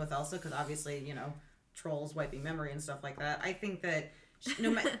going on with Elsa because obviously, trolls wiping memory and stuff like that. I think that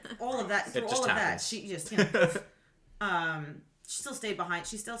no matter all of that, through all of that, she just she still stayed behind.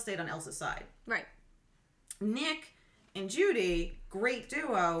 She still stayed on Elsa's side. Right. Nick and Judy, great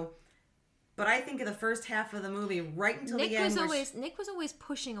duo. But I think in the first half of the movie, right until the end, Nick was always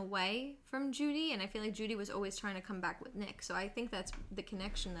pushing away from Judy, and I feel like Judy was always trying to come back with Nick. So I think that's the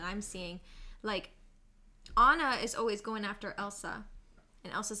connection that I'm seeing. Like, Anna is always going after Elsa,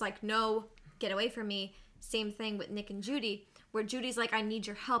 and Elsa's like, "No, get away from me." Same thing with Nick and Judy. where Judy's like, I need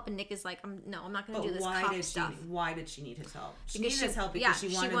your help, and Nick is like, I'm not going to do this cop stuff. Why did she need his help? She Because needed his help because she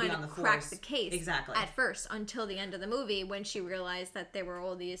wanted to be on the crack force. the case Exactly. at first until the end of the movie when she realized that there were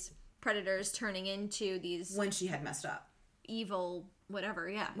all these predators turning into these When she had messed up. evil whatever.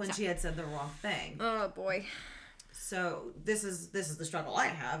 Yeah. When she had said the wrong thing. Oh boy. So this is the struggle I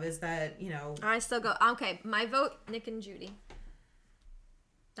have, is that, I still go. Okay, my vote, Nick and Judy.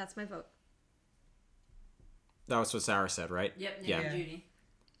 That's my vote. That was what Sarah said, right? Yep, Nick Yeah. and Judy.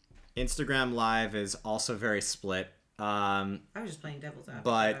 Instagram Live is also very split. I was just playing devil's advocate.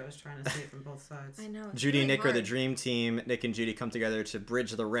 But- I was trying to see it from both sides. I know. It's Judy really and Nick are the hard. dream team. Nick and Judy come together to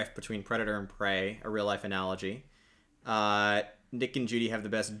bridge the rift between predator and prey, a real life analogy. Nick and Judy have the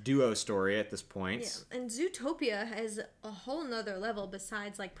best duo story at this point. Yeah, and Zootopia has a whole nother level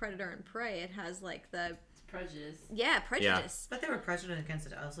besides like Predator and Prey. It has like the It's prejudice. prejudice. But they were prejudiced against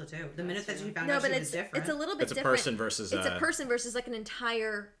it also too. The minute that true. she found No, out but she was it's different. a little bit It's a different. person versus It's a person versus like an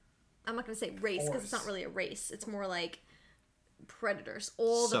entire. I'm not gonna say race because it's Force. not really a race. It's more like predators.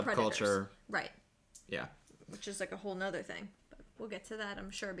 All the predators. Subculture. Right. Yeah. Which is like a whole nother thing. But we'll get to that, I'm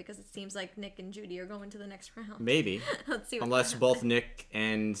sure, because it seems like Nick and Judy are going to the next round. Maybe. Let's see what Unless happens. both Nick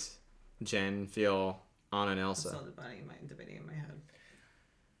and Jen feel Anna and I'm Elsa. still debating in my head.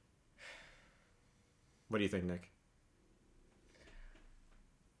 What do you think, Nick?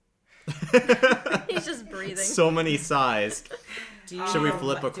 He's just breathing. So many sighs. Do you Should we need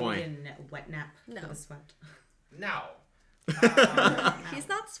flip a do we coin? need a wet nap No. for the sweat? No. He's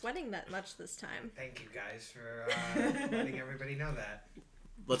not sweating that much this time. Thank you guys for letting everybody know that.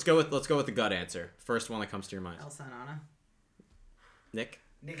 Let's go with the gut answer. First one that comes to your mind. Elsa and Anna. Nick?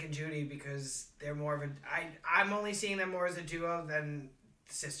 Nick and Judy, because they're more of a. I'm only seeing them more as a duo than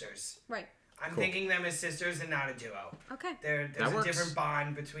sisters. Right. I'm Cool. thinking them as sisters and not a duo. Okay. There's That a works. different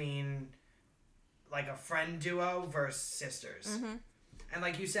bond between like a friend duo versus sisters. Mm-hmm. And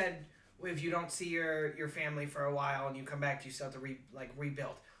like you said, if you don't see your family for a while and you come back, you still have to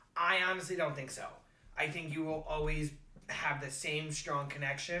rebuild. I honestly don't think so. I think you will always have the same strong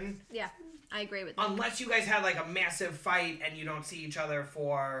connection. Yeah, I agree with that. Unless you guys had like a massive fight and you don't see each other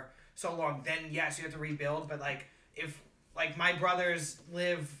for so long, then yes, you have to rebuild. But like if like my brothers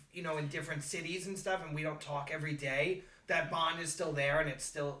live, in different cities and stuff, and we don't talk every day, that bond is still there and it's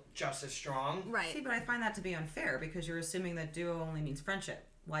still just as strong. Right. See, but I find that to be unfair because you're assuming that duo only means friendship.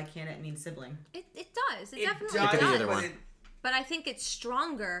 Why can't it mean sibling? It does. It definitely It could be does. either but one. But I think it's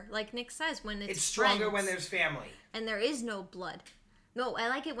stronger, like Nick says, when it's stronger friends when there's family. and there is no blood. No, I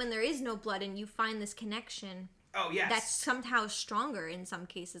like it when there is no blood and you find this connection Oh yes. that's somehow stronger in some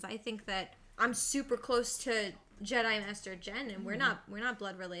cases. I think that I'm super close to Jedi Master Jen, and we're not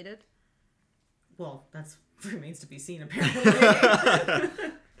blood related. Well, that's remains to be seen apparently.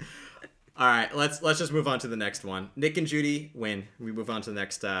 All right, let's just move on to the next one. Nick and Judy win. We move on to the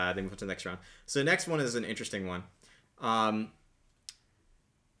next. They move on to the next round. So the next one is an interesting one.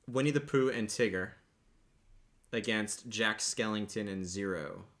 Winnie the Pooh and Tigger against Jack Skellington and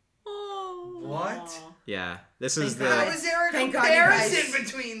Zero. What? Yeah, this is Thank the. How is there a Thank God you guys- comparison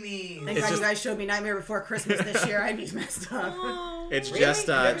between these? Thank It's God just- you guys showed me Nightmare Before Christmas this year. I'd be messed up. It's Really? just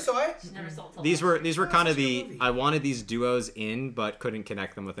You never saw it? Never saw it till these last were kind of such a the. movie. I wanted these duos in, but couldn't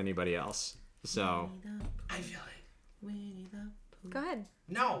connect them with anybody else. So I feel it. Winnie the Pooh. Go ahead.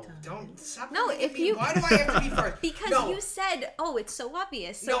 No, don't stop. No, looking at if me. you- Why do I have to be first? Because No. you said, "Oh, it's so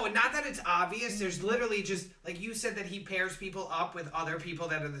obvious." So No, not that it's obvious. There's literally just like you said that he pairs people up with other people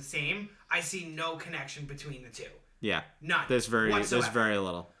that are the same. I see no connection between the two. yeah, None. there's very whatsoever.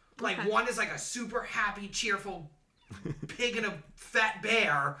 little. Like Okay. one is like a super happy, cheerful pig and a fat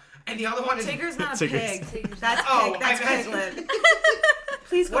bear, and the other one is Tigger's not a Tigger's- pig. Tigger's That's Oh, pig. That's I piglet.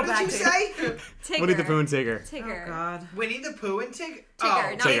 Please go What back did you to say? Tigger. Winnie the Pooh and Tigger. Tigger. Oh God. Winnie the Pooh and Tig?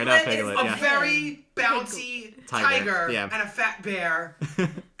 Tigger, Oh, not Tigger, not Piglet. Piglet, a yeah. very bouncy Tiger, tiger, yeah. and a fat bear,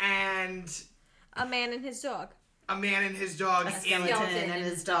 and A man and his dog. a man and his dog. A skeleton and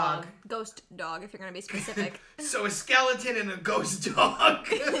his dog. Ghost dog, if you're gonna be specific. So a skeleton and a ghost dog.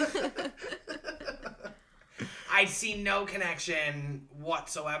 I see no connection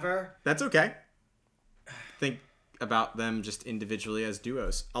whatsoever. That's okay. Think about them just individually as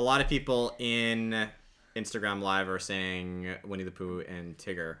duos. A lot of people in Instagram Live are saying Winnie the Pooh and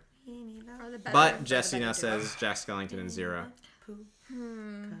Tigger. Are the better- But the Jesse better now duo. says Jack Skellington and Zero.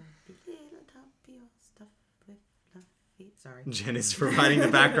 Sorry. Jen is providing the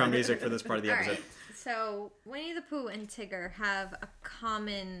background music for this part of the All episode. right. So Winnie the Pooh and Tigger have a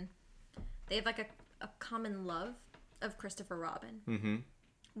common. They have like a common love of Christopher Robin. Mm-hmm.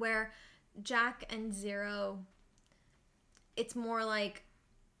 Where Jack and Zero, it's more like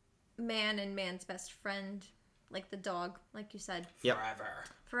man and man's best friend like the dog, like you said. Yep.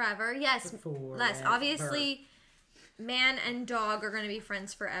 Forever, yes. Less. Forever. Obviously, man and dog are going to be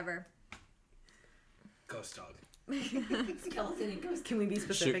friends forever. Ghost dog. Skeleton and ghost. Can we be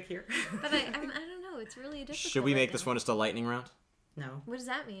specific here? But I don't know. It's really difficult. Should we right make this now. one just a lightning round? No. What does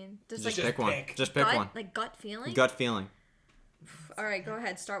that mean? Does Just like pick one. pick. Just pick gut, one. like gut feeling? Gut feeling. All right, go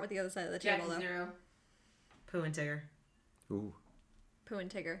ahead. Start with the other side of the Jack table, and though. Zero. Pooh and Tigger. Ooh. Pooh and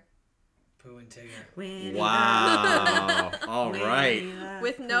Tigger. Pooh and Tigger. Winnie Wow. All the- right. Winnie the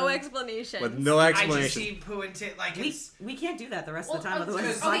With no Pooh. explanation. With no I just explanation. see Pooh and Tigger like We, it's. we can't do that the rest Well, of the time, otherwise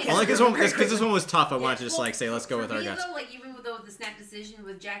this okay, podcast. Only because this one was tough. I Yeah, wanted to just well, like say, let's go for with our me, guts. though, like even though with the snap decision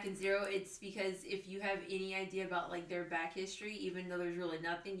with Jack and Zero, it's because if you have any idea about like their back history, even though there's really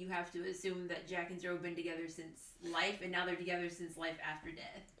nothing, you have to assume that Jack and Zero have been together since life, and now they're together since life after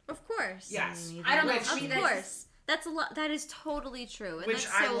death. Of course. Yes. I don't know. Which- For me, Of that's course. That's a lot. That is totally true, and Which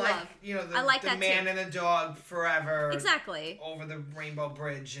that's I so like, love. you know, the, I like the that man too. and the dog forever Exactly. over the Rainbow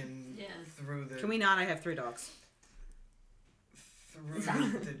Bridge and Yeah. through the Can we not? I have 3 dogs. through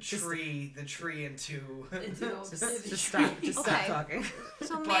the tree into Just stop. Just stop Okay. talking.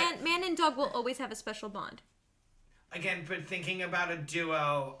 So But- man and dog will always have a special bond. again. But thinking about a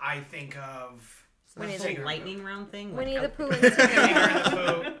duo, I think of Winnie The the whole lightning round thing. Winnie like, the Pooh and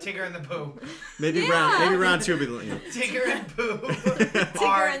Tigger. Tigger and the Pooh. Maybe Yeah. round 2 will be. Tigger and Pooh Tigger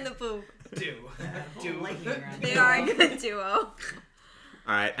are and the Pooh. do. lightning round. They are a good duo. All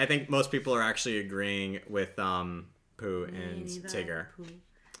right. I think most people are actually agreeing with Pooh and Winnie the Tigger. Pooh.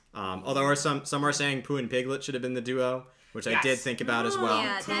 Although some are saying Pooh and Piglet should have been the duo, which I Yes. did think about as well.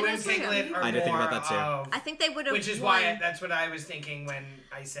 Yeah, Pooh that and is true. Piglet are I did think more about that too. of- I think they would have. which is why that's what I was thinking when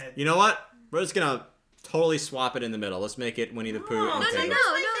I said. You know what? We're just gonna totally swap it in the middle. Let's make it Winnie the Pooh No, and No, Piglet. no.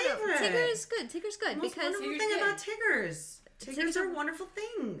 my favorite. Tigger is good. Tigger's good The most because wonderful Tigger's thing good. about Tiggers. Tiggers Tiggers are are- wonderful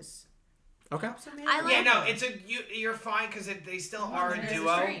things. Okay. I like- Yeah, no, it's you're fine because they still are a There's the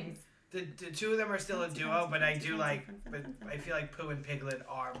duo. strings. The two of them are still a duo, but I do like, but I feel like Pooh and Piglet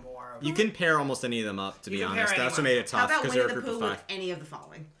are more. You can pair almost any of them up, to You be can pair honest. That's what anyone. made it How tough about because Winnie they're a the group Pooh of with 5. any of the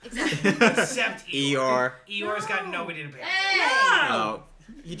following? exactly. Except Eeyore. Eeyore. Eeyore's got nobody to pair. Oh,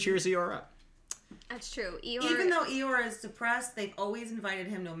 he cheers Eeyore up. That's true. Eeyore, Even though Eeyore is depressed, they've always invited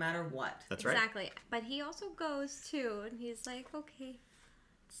him no matter what. That's right. exactly, but he also goes too, and he's like, okay,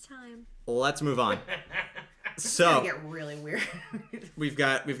 it's time. Let's move on. It's gonna So get really weird. we've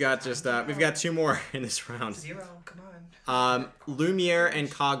got 2 more in this round. Zero, come on. Lumiere and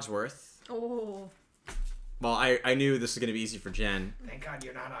Cogsworth. Oh, Well, I knew this was gonna be easy for Jen. Thank God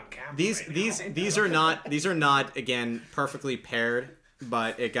you're not on camera. These right now. these are not again perfectly paired,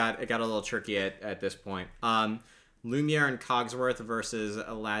 but it got a little tricky at this point. Lumiere and Cogsworth versus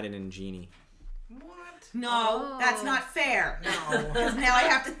Aladdin and Genie. What? No, Oh. that's not fair. No. Because now I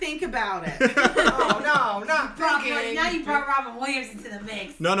have to think about it. no, not thinking. Now you brought Robin Williams into the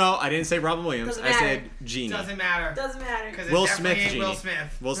mix. No, I didn't say Robin Williams. Doesn't I matter. said Genie. Doesn't matter. Doesn't matter. Because it Will definitely Smith ain't Genie. Will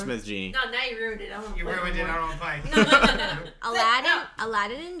Smith. Will Smith Genie. No, now you ruined it. I don't You play ruined it. anymore. I don't play. No, no.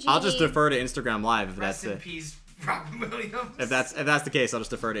 Aladdin and Genie. I'll just defer to Instagram Live if Rest that's in it. peace, Robin Williams. If that's the case, I'll just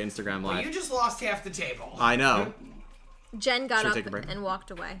defer to Instagram Well, Live. you just lost half the table. I know. Jen got Should we up take a break? and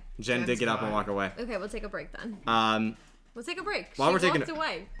walked away. Jen did Jen's get up and gone. walk away. Okay, we'll take a break then. We'll take a break. While She we're taking walked a-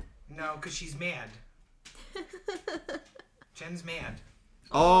 away. No, because she's mad. Jen's mad.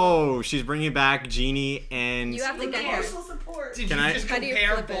 Oh, she's bringing back Genie and You have to get her. Emotional support. Did Can you I- just How do you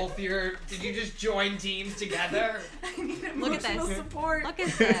compare flip it? both your? Did you just join teams together? Look at this. Support. Look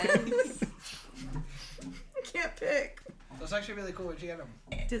at this. I can't pick. That's actually really cool. Where'd you get them?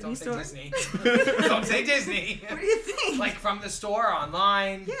 Disney Don't say store. Disney. Don't say Disney. What do you think? Like from the store,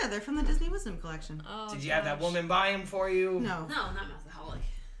 online. Yeah, they're from the Disney Wisdom Collection. Oh, Did you have that gosh. woman buy them for you? No. No, not Mathaholic.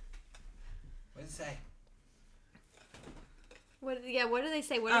 What did it say? What do they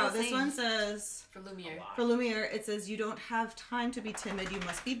say? What Oh, are they this saying? one says, For Lumiere. for Lumiere, it says, you don't have time to be timid, you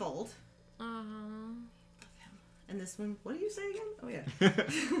must be bold. Uh-huh. And this one, what do you say again? Oh, yeah.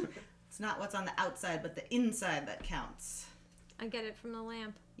 It's not what's on the outside, but the inside that counts. I get it from the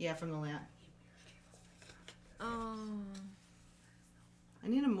lamp. Yeah, from the lamp. Oh. I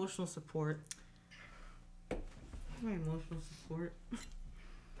need emotional support. My emotional support.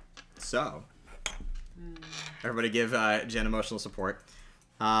 So, everybody give Jen emotional support.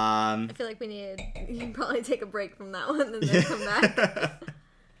 I feel like you can probably take a break from that one and then come back.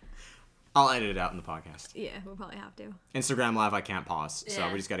 I'll edit it out in the podcast. Yeah, we'll probably have to. Instagram Live, I can't pause, so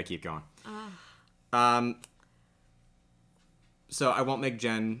Yeah. we just got to keep going. Ah. So I won't make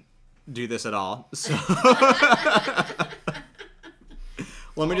Jen do this at all. So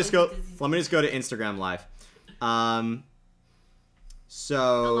let me just go to Instagram Live.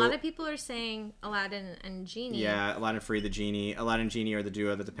 So A lot of people are saying Aladdin and Genie. yeah, Aladdin free the genie. Aladdin and Genie are the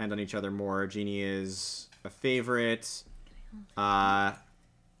duo that depend on each other more. Genie is a favorite. Opposites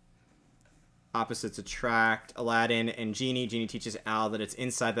attract. Aladdin and Genie. Genie teaches Al that it's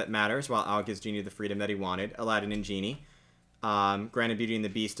inside that matters, while Al gives Genie the freedom that he wanted. Aladdin and Genie. Granted, Beauty and the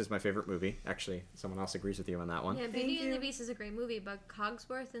Beast is my favorite movie. Actually, someone else agrees with you on that one. Yeah, Beauty and the Beast is a great movie, but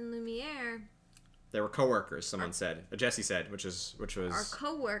Cogsworth and Lumiere They were coworkers. Someone said. Jesse said, which was. are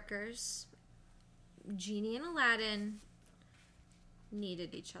co-workers. Genie and Aladdin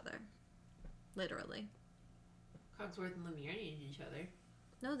needed each other, literally. Cogsworth and Lumiere needed each other.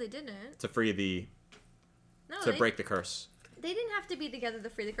 No, they didn't. to free the No, to they, break the curse. they didn't have to be together to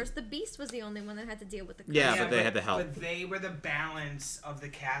free the curse. The Beast was the only one that had to deal with the curse. Yeah, but they had the help. But they were the balance of the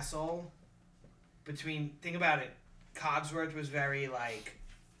castle between. Think about it. Cogsworth was very like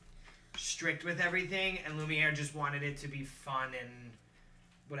strict with everything, and Lumiere just wanted it to be fun and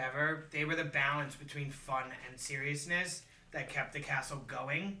whatever. They were the balance between fun and seriousness that kept the castle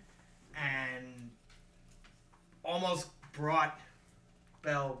going, and almost brought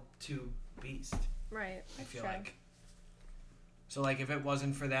Belle to Beast. Right. I feel Sure. like. So like, if it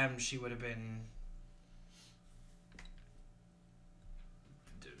wasn't for them, she would have been.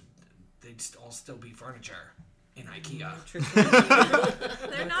 They'd all still be furniture in IKEA.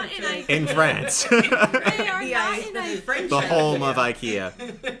 They're not in IKEA. In France. They are The not ice- in the IKEA. French The home of IKEA.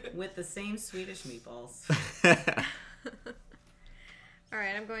 IKEA. With the same Swedish meatballs. All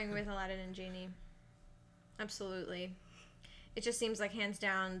right, I'm going with Aladdin and Genie. Absolutely. It just seems like hands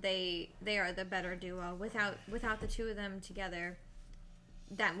down they are the better duo. Without the two of them together,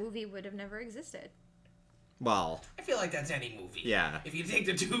 that movie would have never existed. Well, I feel like that's any movie. Yeah. If you take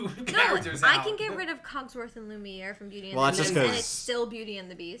the two No, characters I out. can get rid of Cogsworth and Lumiere from Beauty and Well, the that's just Beast, and 'cause- it's still Beauty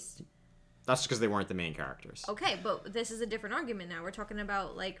and the Beast. that's just because they weren't the main characters. Okay, but this is a different argument now. We're talking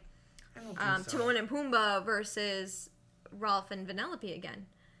about like I don't think so. Timon and Pumbaa versus Ralph and Vanellope again.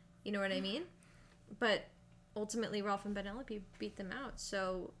 You know what I mean? But ultimately, Ralph and Vanellope beat them out.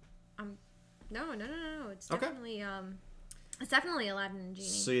 So, no. It's Okay. definitely Aladdin and Genie.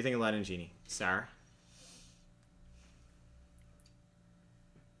 So you think Aladdin and Genie. Sarah?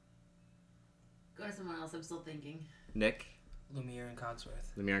 Go to someone else. I'm still thinking. Nick? Lumiere and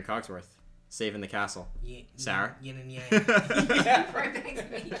Cogsworth. Lumiere and Cogsworth. Saving the castle. Sarah? Yin and yang. Yeah, right back to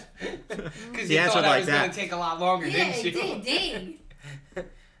me. Because He you answered thought I like was going that. to take a lot longer, Yeah, didn't you? dang.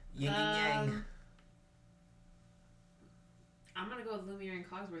 Yin and yang. I'm gonna go with Lumiere and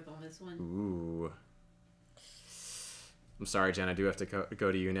Cogsworth on this one. Ooh. I'm sorry, Jen. I do have to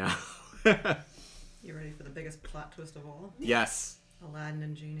go to you now. You ready for the biggest plot twist of all? Yes. Aladdin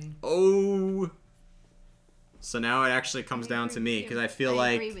and Genie. Oh. So now it actually comes I down agree to with me you. because I feel I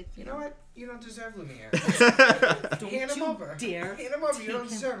like. agree with You know what? You don't deserve Lumiere. Don't Hand him you over. dare Hand him over. You take don't him.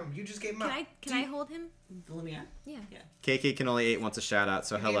 deserve him. You just gave him up. Can I hold him? Lumiere? Yeah. KK can only 8 wants a shout out,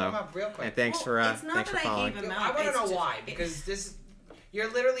 so You gave him hello. up real quick. And thanks Well, for it's not thanks for that I following. gave him I out. want to It's know just- why, because this,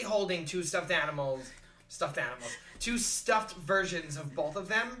 you're literally holding two stuffed animals, two stuffed versions of both of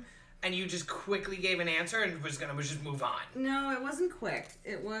them, and you just quickly gave an answer and was just move on. No, it wasn't quick.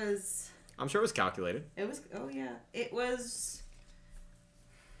 It was. I'm sure it was calculated. Oh yeah. It was.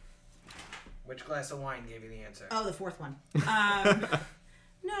 Which glass of wine gave you the answer? Oh, the fourth one.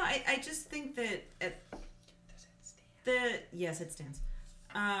 No, I just think that Does it stand? yes, it stands.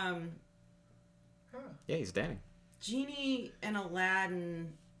 Huh. Yeah, he's Danny. Genie and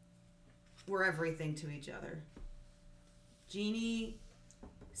Aladdin were everything to each other. Genie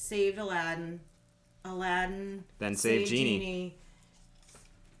saved Aladdin. Aladdin Then saved Genie.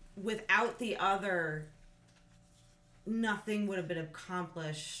 Without the other, nothing would have been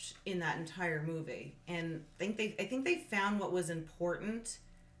accomplished in that entire movie. And I think they found what was important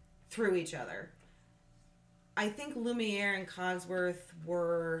through each other. I think Lumiere and Cogsworth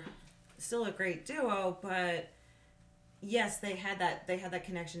were still a great duo, but yes, they had that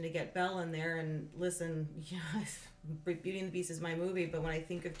connection to get Belle in there. And listen, yeah, Beauty and the Beast is my movie, but when I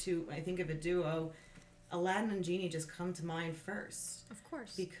think of a duo, Aladdin and Genie just come to mind first. Of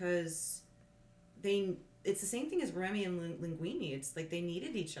course. Because it's the same thing as Remy and Linguini. It's like they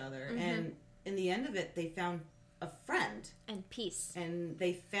needed each other, and in the end of it, they found a friend, And peace. and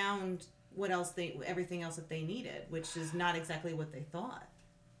they found everything else that they needed, which is not exactly what they thought.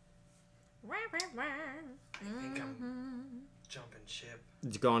 I think I'm jumping ship.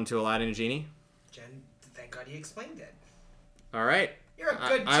 Going to Aladdin and Genie. Jen, thank God you explained it. All right. You're a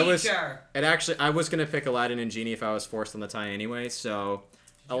good I was teacher. I was gonna pick Aladdin and Genie if I was forced on the tie anyway. So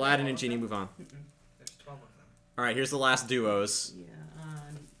Aladdin and Genie move on. There's 12 of them. All right, here's the last duos. Yeah,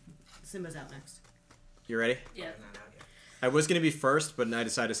 Simba's out next. You ready? Yeah. They're not out yet. I was gonna be first, but I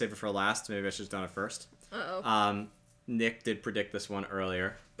decided to save it for last. Maybe I should have done it first. Uh-oh. Nick did predict this one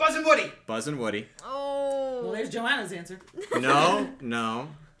earlier. Buzz and Woody. Buzz and Woody. Oh. Well, there's Joanna's answer. No.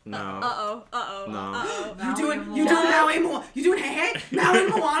 Uh-oh. Uh-oh. No. Uh-oh. You doing Maui and Moana? You doing Hey Hey? Maui and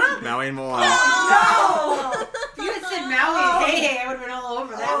Moana? Maui and Moana. No! If you had said Maui and Hey, I would have been all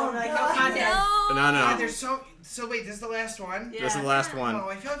over that. one. Like, no contest. No. God, there's so wait, this is the last one? This is the last one. Oh,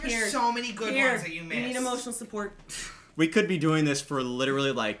 I feel like there's Here. so many good ones that you missed. You need emotional support. We could be doing this for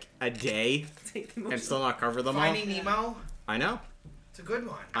literally like a day Take the and emotional, still not cover them all. Finding Nemo. I know. It's a good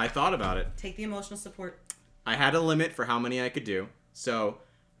one. I thought about it. take the emotional support. I had a limit for how many I could do. So,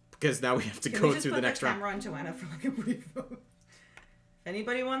 because now we have to Can go we just through put the next round. camera on Joanna for like a brief moment? If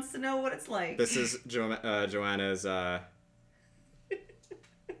anybody wants to know what it's like. This is Joanna's. I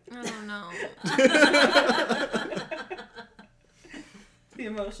don't know. The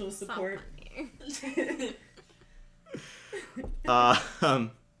emotional Stop support.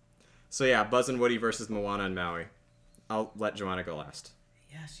 funny. So yeah, Buzz and Woody versus Moana and Maui. I'll let Joanna go last.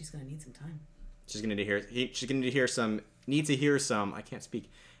 Yeah, she's gonna need some time. She's gonna need to hear. She's gonna need to hear some. Need to hear some. I can't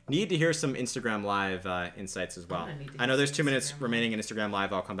speak. Need to hear some Instagram Live insights as well. gonna need to I know hear there's some 2 minutes Instagram remaining in Instagram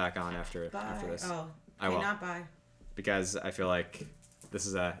Live. I'll come back on after this. Oh, I okay, will. not bye. Because I feel like this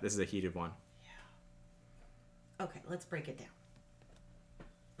is a heated one. Okay, let's break it down.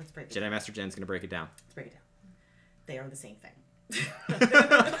 Jedi Master Jen's gonna break it down. Let's break it down. They are the same thing.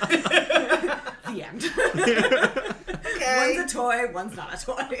 The end. Okay. One's a toy, one's not a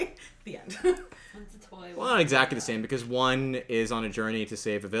toy. The end. One's a toy. Well, not exactly the same because one is on a journey to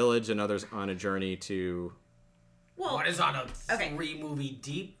save a village, another's on a journey to Well, One is on a Okay. 3-movie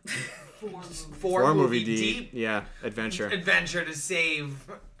deep, Four. 4-movie deep. Yeah, adventure. adventure to save.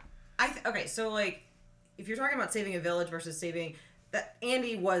 okay, so like, if you're talking about saving a village versus saving that,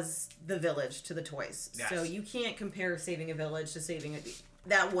 Andy was the village to the toys, Yes. so you can't compare saving a village to saving a.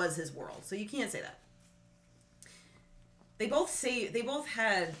 That was his world, so you can't say that. They both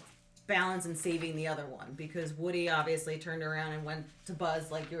had balance in saving the other one because Woody obviously turned around and went to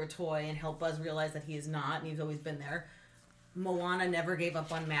Buzz like you're a toy and helped Buzz realize that he is not, and he's always been there. Moana never gave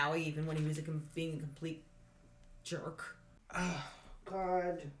up on Maui even when he was being a complete jerk. Oh,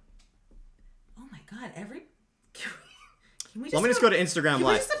 God. Oh my God! Can we Let me just go to Instagram Can we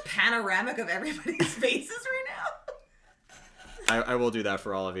Live. just a panoramic of everybody's faces right now? I will do that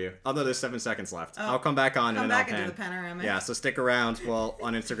for all of you. Although there's 7 seconds left. Oh. I'll come back on Come and back then I'll into pan. the panoramic. Yeah, so stick around. Well,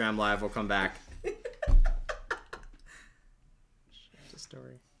 on Instagram Live, we'll come back. Just a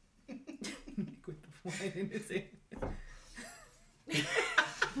story. With the wine in his hand.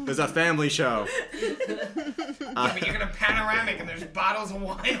 There's a family show. I mean, you're gonna panoramic and there's bottles of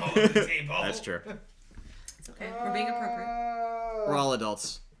wine all over the table. That's true. It's okay. We're being appropriate. We're all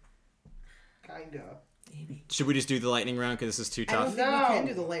adults. Kinda. Maybe. Should we just do the lightning round because this is too I don't tough? think No. we can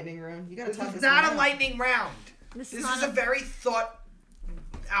do the lightning round. You gotta This talk is us not out. a lightning round. This This is not is a very thought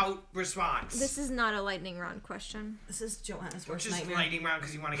out response. This is not a lightning round question. This is Joanna's Don't worst just nightmare. lightning round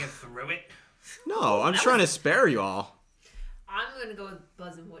because you want to get through it. No, I'm just trying to spare you all. I'm gonna go with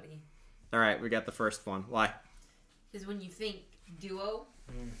Buzz and Woody. All right, we got the first one. Why? Because when you think duo,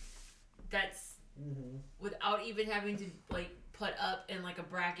 that's without even having to like put up in like a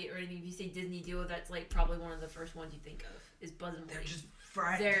bracket or anything. If you say Disney duo, that's like probably one of the first ones you think of is Buzz and Woody. They're just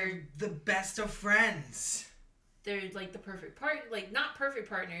friends. They're- They're the best of friends. They're like the perfect like not perfect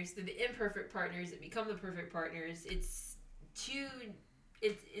partners. They're the imperfect partners that become the perfect partners. It's two.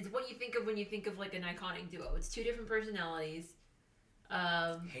 It's what you think of when you think of like an iconic duo. It's two different personalities.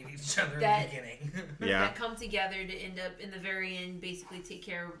 Hate each other in That- the beginning. Yeah. That come together to end up in the very end, basically take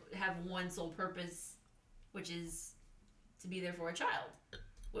care of, have one sole purpose, which is to be there for a child,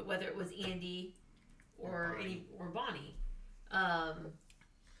 whether it was Andy or Bonnie.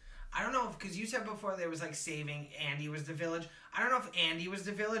 I don't know if, because you said before there was like saving Andy was the village. I don't know if Andy was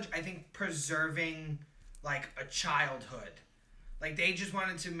the village. I think preserving like a childhood. Like they just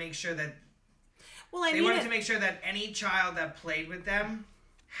wanted to make sure that Well, I they mean, wanted to make sure that any child that played with them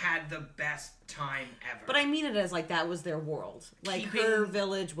had the best time ever. but I mean it as like that was their world. Like her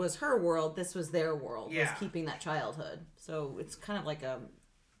village was her world. This was their world. Yeah. Was keeping that childhood. So it's kind of like a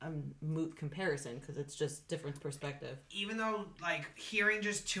moot comparison because it's just different perspective. Even though like hearing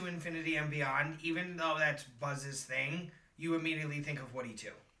just To Infinity and Beyond, even though that's Buzz's thing, you immediately think of Woody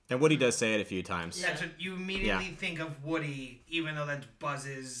too. And Woody does say it a few times. Yeah. That's what you immediately think of Woody, even though that's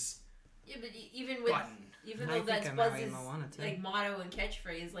Buzz's Yeah, but even with button. even I though think that's I'm Maui Buzz's and Moana, too. like motto and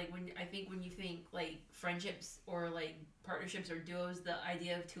catchphrase, like when you think like friendships or like partnerships or duos, the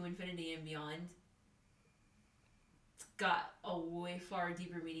idea of To Infinity and Beyond got a way far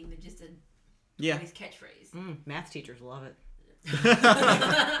deeper meaning than just a Yeah. His catchphrase. Math teachers love it.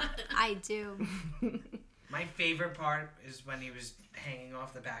 I do. My favorite part is when he was hanging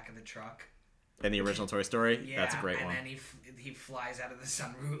off the back of the truck. In the original Toy Story, Yeah, that's a great and one. then he flies out of the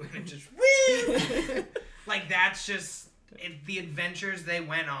sunroof and just woo! Like that's just the adventures they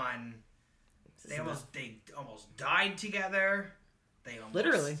went on. They almost died together. They almost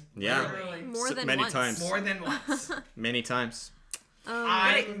Literally. Yeah. literally. More than many once. times. More than once. Many times. Oh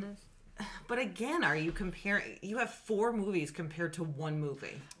I- my goodness. But again, are you comparing? You have 4 movies compared to 1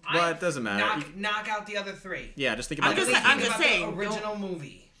 movie. Well, it doesn't matter. Knock out the other 3. Yeah, just think about I'm just Think about saying, the original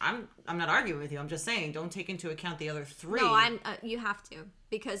movie. I'm not arguing with you. I'm just saying, don't take into account the other 3. No, I'm. You have to,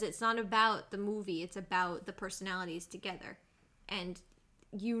 because it's not about the movie. It's about the personalities together, and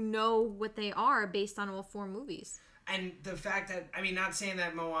you know what they are based on all 4 movies. And the fact that, I mean, not saying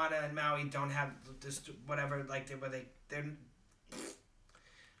that Moana and Maui don't have this whatever, like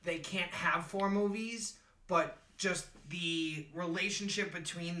they can't have 4 movies, but just the relationship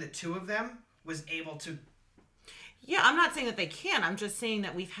between the 2 of them was able to. Yeah, I'm not saying that they can. I'm just saying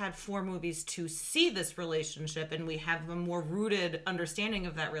that we've had 4 movies to see this relationship, and we have a more rooted understanding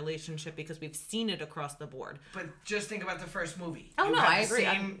of that relationship because we've seen it across the board. But just think about the first movie. Oh, You no, have I the agree.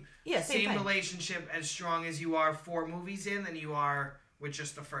 Same Same thing. relationship as strong as you are 4 movies in than you are with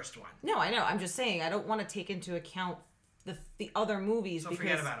just the first one. No, I know. I'm just saying I don't want to take into account the other movies So because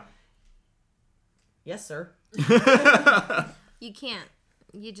forget about them. Yes, sir. You can't.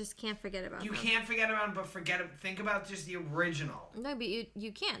 You just can't forget about You them. can't forget about them, but think about just the original. No, but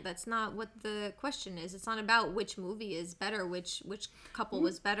you can't. That's not what the question is. It's not about which movie is better, which couple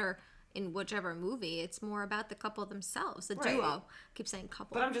was better in whichever movie. It's more about the couple themselves, the Right. duo. I keep saying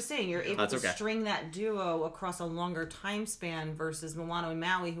couple. But I'm just saying you're able That's to okay. string that duo across a longer time span versus Moana and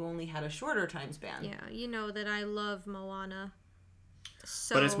Maui, who only had a shorter time span. Yeah, you know that I love Moana.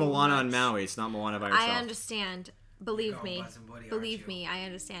 So But it's Moana much. on Maui. It's not Moana by herself. I understand. Believe You're me. going Buzz and Woody, aren't Believe you? me, I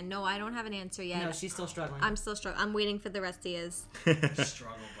understand. No, I don't have an answer yet. No, she's still struggling. I'm still struggling. I'm waiting for the rest of his.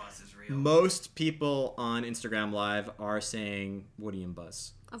 Struggle bus is real. Most people on Instagram Live are saying Woody and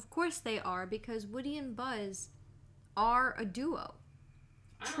Buzz. Of course they are, because Woody and Buzz are a duo.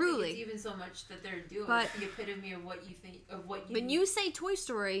 I don't Truly. think it's even so much that they're doing. But- It's the epitome of what you think of what you. When you say Toy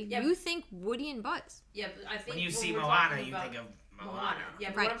Story, Yeah. you think Woody and Buzz. Yeah, but I think When you see we're Moana, talking you about think of Moana. Moana. Yeah,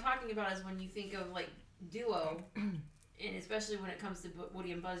 but Right. what I'm talking about is when you think of like duo, and especially when it comes to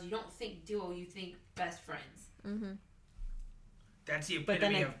Woody and Buzz, you don't think duo, you think best friends. That's the But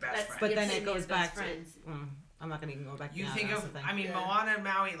then epitome it- of best That's friends. but the then it epitome goes of best back to. friends. I'm not going to even go back. You down, think that's of, the thing. I mean, Yeah. Moana and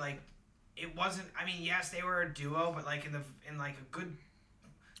Maui, like, it wasn't, I mean, yes, they were a duo, but, like, in like, a good,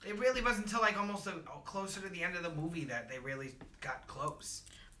 it really wasn't until, like, almost closer to the end of the movie that they really got close.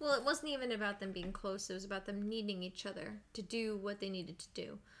 Well, it wasn't even about them being close. It was about them needing each other to do what they needed to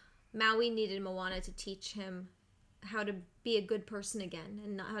do. Maui needed Moana to teach him how to be a good person again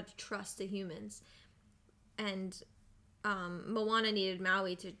and not how to trust the humans. And Moana needed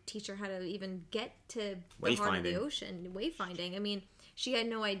Maui to teach her how to even get to the heart of the Wayfinding. ocean. Wayfinding. I mean, she had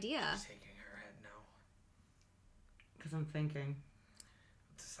no idea. Shaking her head, no. Because I'm thinking.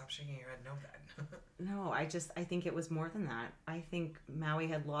 Stop shaking your head, no, Dad. No, I think it was more than that. I think Maui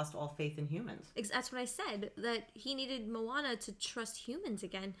had lost all faith in humans. That's what I said, that he needed Moana to trust humans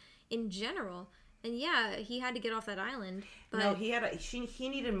again in general. And yeah, he had to get off that island. But No, he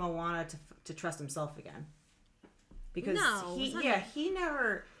needed Moana to trust himself again. Because No, it's not he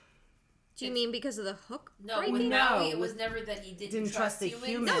never do you mean because of the hook No, breaking? with No, Maui, it was with- never that he didn't, didn't trust the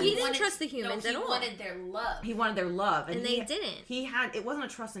humans. No, he didn't trust the humans at all. He wanted their love. he wanted their love, And they didn't. He had it wasn't a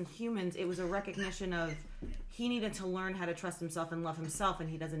trust in humans; it was a recognition of he needed to learn how to trust himself and love himself, and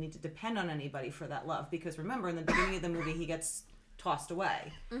he doesn't need to depend on anybody for that love. Because remember, in the beginning of the movie, he gets tossed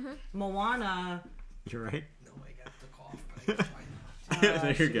away. Mm-hmm. Moana. You're right. No, I got the cough, but I can try not.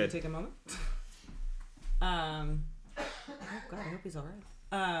 You're should we good. take a moment. Oh God, I hope he's all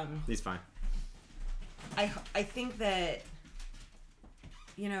right. He's fine. I think that,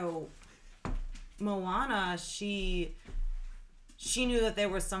 you know, Moana, she knew that there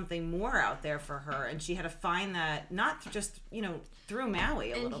was something more out there for her, and she had to find that, not just, you know, through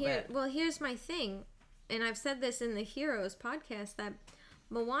Maui a And little here, bit. well, here's my thing, and I've said this in the Heroes podcast, that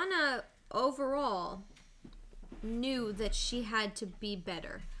Moana overall knew that she had to be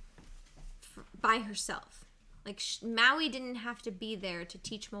better by herself. Like, Maui didn't have to be there to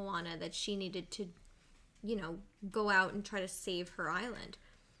teach Moana that she needed to, you know, go out and try to save her island.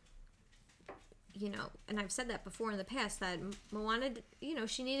 You know, and I've said that before in the past, that Moana, you know,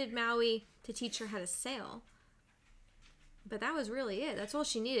 she needed Maui to teach her how to sail. But that was really it. That's all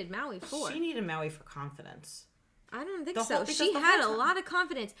she needed Maui for. She needed Maui for confidence. I don't think The so. whole- because She the had a whole time- lot of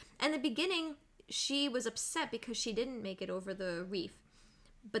confidence. And the beginning, she was upset because she didn't make it over the reef.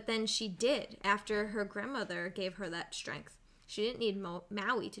 But then she did after her grandmother gave her that strength. She didn't need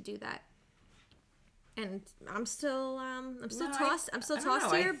Maui to do that. And I'm still tossed. I'm still I don't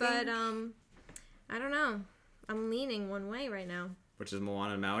tossed know, I here, but think- I don't know. I'm leaning one way right now. Which is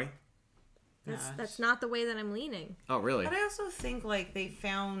Moana and Maui. That's not the way that I'm leaning. Oh, really? But I also think like they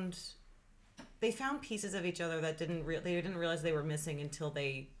found pieces of each other that they didn't realize they were missing until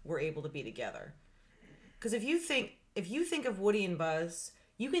they were able to be together. Because if you think of Woody and Buzz,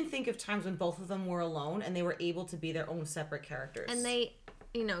 you can think of times when both of them were alone and they were able to be their own separate characters. And they,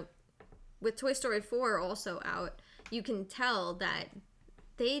 with Toy Story 4 also out, you can tell that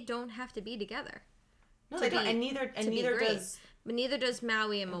they don't have to be together. no, to they don't, be- and neither to be neither great. does. But neither does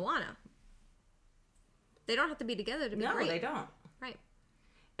Maui and Moana. They don't have to be together to be No, great. they don't. Right.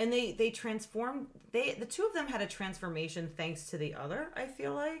 And they transformed. The two of them had a transformation thanks to the other. I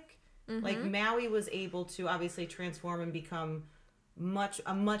feel like Maui was able to obviously transform and become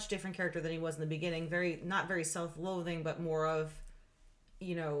a much different character than he was in the beginning. Not very self-loathing, but more of,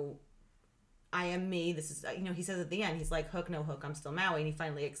 I am me. This is he says at the end, he's like, hook no hook, I'm still Maui, and he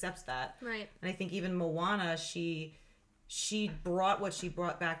finally accepts that. Right. And I think even Moana, she brought what she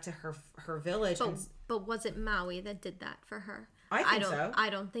brought back to her village. But was it Maui that did that for her? I think so. I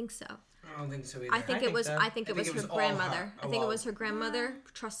don't think so. I don't think so either. I think I it was. so. I think it was her all grandmother. her. I think it was her grandmother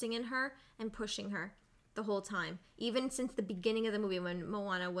trusting in her and pushing her the whole time, even since the beginning of the movie when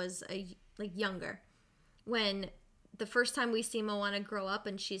Moana was younger. When the first time we see Moana grow up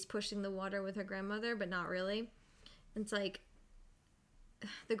and she's pushing the water with her grandmother, but not really. It's like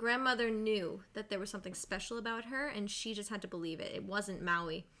the grandmother knew that there was something special about her, and she just had to believe it. It wasn't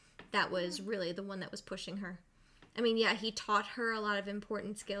Maui that was really the one that was pushing her. I mean, yeah, he taught her a lot of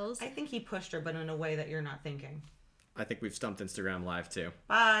important skills. I think he pushed her, but in a way that you're not thinking. I think we've stumped Instagram Live too.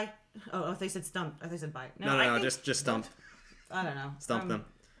 Bye. Oh, they said stump. I thought they said bye. No, I think, just stump. I don't know. Stump them.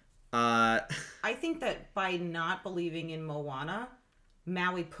 I think that by not believing in Moana,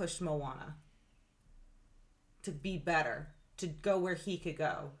 Maui pushed Moana to be better, to go where he could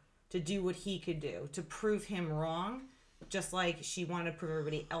go, to do what he could do, to prove him wrong, just like she wanted to prove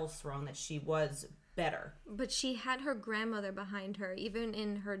everybody else wrong, that she was better. But she had her grandmother behind her, even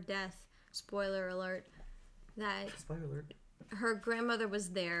in her death. Spoiler alert. That Spoiler alert. her grandmother was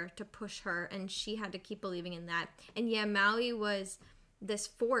there to push her, and she had to keep believing in that. And yeah, Maui was this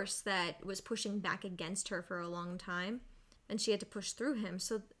force that was pushing back against her for a long time, and she had to push through him.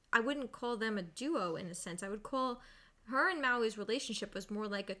 So I wouldn't call them a duo in a sense. I would call her and Maui's relationship was more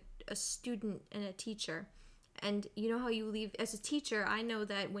like a student and a teacher. And you know how you leave, as a teacher, I know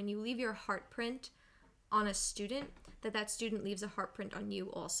that when you leave your heart print on a student, that student leaves a heart print on you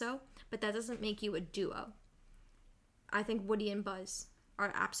also, but that doesn't make you a duo. I think Woody and Buzz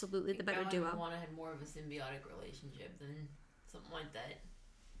are absolutely the better Bella duo. and Moana had more of a symbiotic relationship than something like that.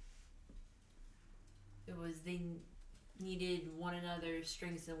 It was they needed one another's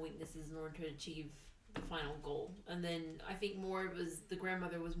strengths and weaknesses in order to achieve the final goal. And then I think more it was the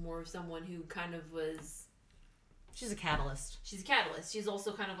grandmother was more of someone who kind of was. She's a catalyst. She's a catalyst. She's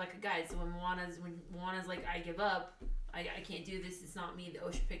also kind of like a guide. So when Moana's like, I give up, I can't do this. It's not me.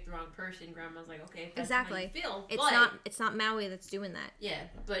 Oh, she picked the wrong person. Grandma's like, okay, if that's Exactly. how you feel. It's not Maui that's doing that. Yeah,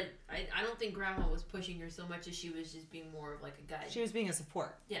 but I don't think Grandma was pushing her so much as she was just being more of like a guide. She was being a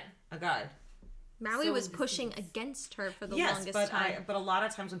support. Yeah. A guide. Maui So was this pushing is- against her for the Yes, longest but time. but a lot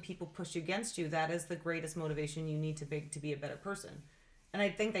of times when people push against you, that is the greatest motivation you need to be a better person. And I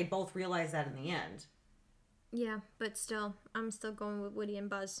think they both realize that in the end. Yeah, but still, I'm still going with Woody and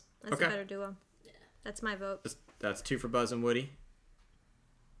Buzz. That's Okay. a better duo. Yeah. That's my vote. That's 2 for Buzz and Woody.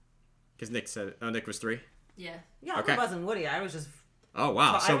 Because Nick said it. Oh, Nick was 3. Yeah. Yeah, Okay. I'm Buzz and Woody. I was just Oh,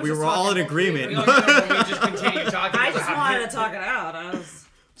 wow. I So was we just were all in talking- agreement. We just continue talking. I just about wanted it. to talk it out. I was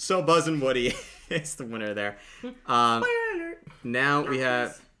So Buzz and Woody is the winner there. spoiler alert. Now we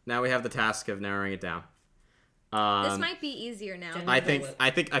have the task of narrowing it down. This might be easier now. Jen-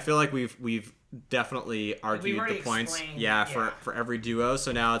 I feel like we've definitely argued already the points. explained, Yeah, yeah. for every duo.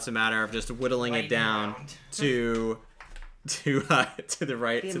 So now it's a matter of just whittling it Lightning down round. to the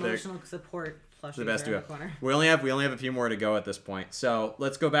right The to the emotional support plushies the best are in duo. the corner. We only have a few more to go at this point. So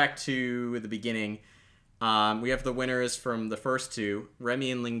let's go back to the beginning. We have the winners from the first two: Remy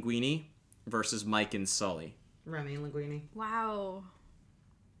and Linguini versus Mike and Sully. Remy and Linguini. Wow.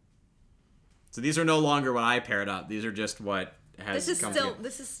 So these are no longer what I paired up. These are just what has This is come still together.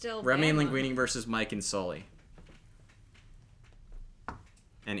 this is still Remy and Bama. Linguini versus Mike and Sully.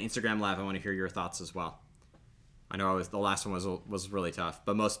 And Instagram Live, I want to hear your thoughts as well. I know the last one was really tough,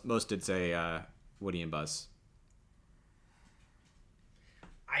 but most did say Woody and Buzz.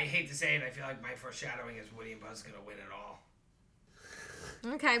 I hate to say it, I feel like my foreshadowing is Woody and Buzz gonna win it all.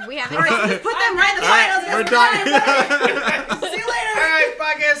 Okay, we haven't. Put them right in the All right, finals. we're done. See you later. Alright,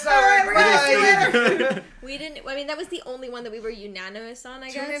 podcast Alright, over. we're gonna see you Bye. later. We didn't. I mean, that was the only one that we were unanimous on,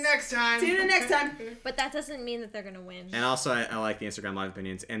 I guess. Tune in next time. See you next time. But that doesn't mean that they're gonna win. And also, I like the Instagram Live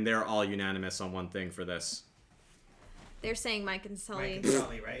opinions, and they're all unanimous on one thing for this. They're saying Mike and Sully. Mike and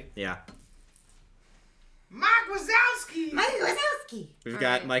Sully, right? Yeah. Mark Wazowski! Mike Wazowski. We've All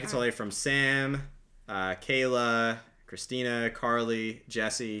got right, Mike and Sully from Sam, Kayla, Christina, Carly,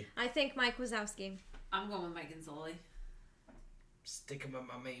 Jesse. I think Mike Wazowski. I'm going with Mike and Sully. Stick him with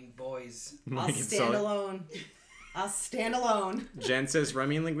my main boys. I'll Mike and stand Sully. alone. I'll stand alone. Jen says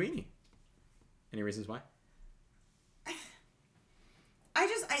Remy and Linguini. Any reasons why?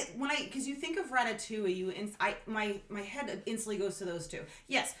 Because you think of Ratatouille, my head instantly goes to those two.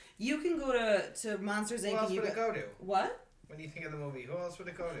 Yes, you can go to Monsters Inc. Who else and you would it go to? What? When you think of the movie, who else would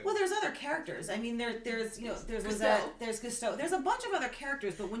it go to? Well, there's other characters. I mean, there's Cousteau. Lizette, there's Cousteau. There's a bunch of other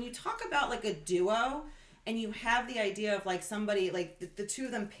characters, but when you talk about like a duo, and you have the idea of like somebody like the two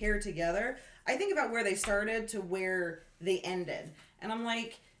of them paired together, I think about where they started to where they ended, and I'm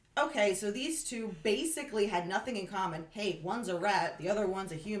like, okay, so these two basically had nothing in common. Hey, one's a rat, the other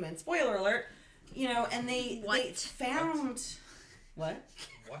one's a human. Spoiler alert. And they found what?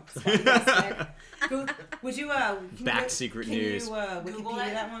 What? Would you Back secret news. Can you Google Wikipedia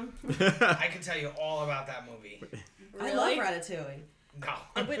it? that one? I can tell you all about that movie. I love Ratatouille. No.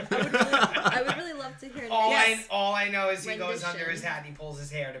 I would really love to hear. Yes. All I know is he goes Rendition. under his hat and he pulls his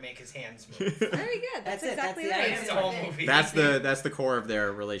hair to make his hands move. Very good. That's That's it, exactly that's the right. That's the whole movie. That's the core of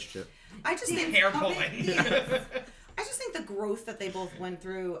their relationship. I just think hair pulling. I just think the growth that they both went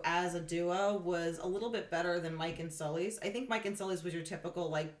through as a duo was a little bit better than Mike and Sully's. I think Mike and Sully's was your typical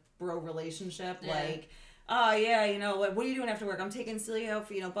like bro relationship, Yeah. like, oh yeah, what are you doing after work? I'm taking Celia out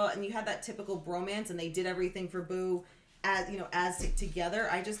for but and you had that typical bromance, and they did everything for Boo, as together.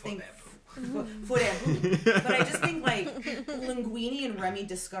 I just think. Foot and Boo. But I just think like Linguini and Remy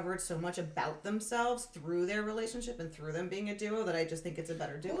discovered so much about themselves through their relationship and through them being a duo that I just think it's a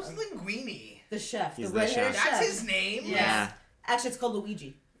better duo. Who's Linguini? The chef, He's the the red-haired chef. chef. That's his name? Yeah. Actually, it's called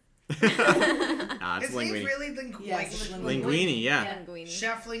Luigi. It's His name's Linguini. really Yes, Linguini, yeah. Yeah. Linguini.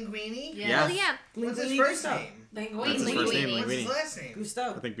 Chef Linguini? Yeah. Yeah. Well, yeah. What's his Linguini first Gusteau. name? Linguini. That's his first name, Linguini. What's his Linguini. last name? I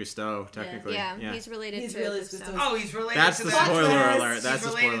Gusteau. think Gusteau, technically. Yeah, he's related He's to really Gusteau. Gusteau. Oh, he's related That's to the that. spoiler Yes. alert. That's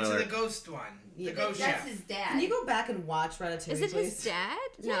He's the related spoiler to the alert. ghost one. The Yeah. ghost That's chef. his dad. Can you go back and watch Ratatouille, Is it his please? dad?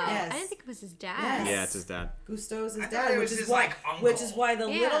 No, Yes. I didn't think it was his dad. Yes. Yeah, it's his dad. Gusteau's his I thought dad, it which was is his, why, like, uncle. which is why the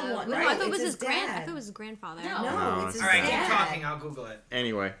Yeah. little one. No, Right, I thought it it's was his dad. grand. I thought it was his grandfather. No. No, No, it's his Alright, dad. keep talking. I'll Google it.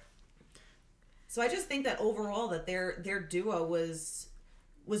 Anyway, So I just think that overall that their duo was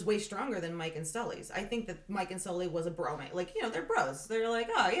way stronger than Mike and Sully's. I think that Mike and Sully was a bromance. Like, they're bros. They're like,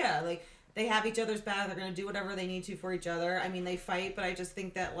 oh yeah, like they have each other's back. They're gonna do whatever they need to for each other. I mean, they fight, but I just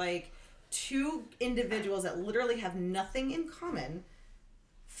think that like two individuals that literally have nothing in common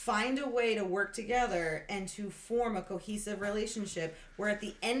find a way to work together and to form a cohesive relationship where at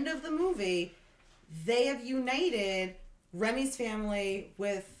the end of the movie they have united Remy's family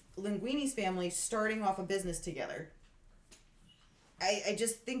with Linguini's family, starting off a business together. I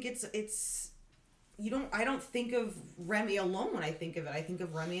just think it's I don't think of Remy alone when I think of it. I think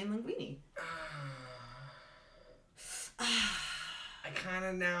of Remy and Linguini. I kind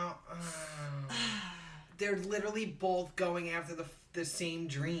of now. They're literally both going after the same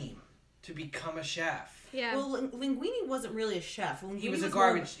dream to become a chef. Yeah. Well, Linguini wasn't really a chef. He Linguini was a more-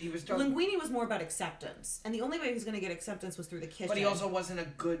 garbage. He was. Linguini was more about acceptance, and the only way he was going to get acceptance was through the kitchen. But he also wasn't a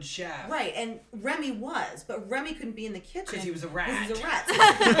good chef. right, and Remy was, but Remy couldn't be in the kitchen Because he was a rat. Because he was a rat.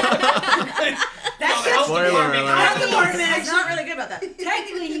 No, That's the health Spoiler department- alert. Health department is not really good about that.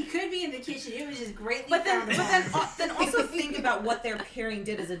 Technically, he could be in the kitchen. It was just greatly But then, frowned then upon. also think about what their pairing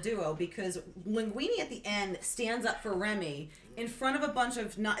did as a duo, because Linguini at the end stands up for Remy in front of a bunch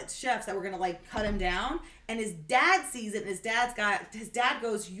of chefs that were gonna like cut him down, and his dad sees it, and his dad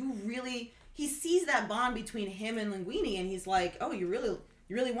goes, he sees that bond between him and Linguini, and he's like, oh, you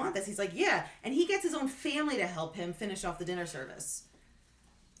really want this? He's like, yeah, and he gets his own family to help him finish off the dinner service.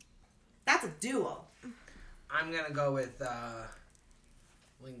 That's a duo. I'm gonna go with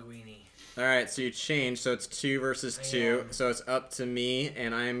Linguini. all right. So you changed. So it's 2 versus 2. So it's up to me,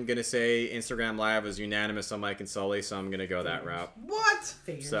 and I'm gonna say Instagram Live was unanimous on Mike and Sully. So I'm gonna go that route. What?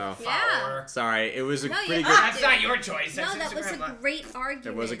 So Yeah. Follower. sorry, it was a No, you pretty have good. That's not your choice. No, That's that was Instagram a great argument.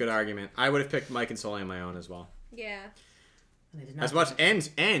 It was a good argument. I would have picked Mike and Sully on my own as well. Yeah. And I did not As much and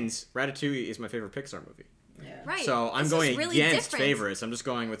Ratatouille is my favorite Pixar movie. Yeah. Right. So I'm This going is really against different. favorites. I'm just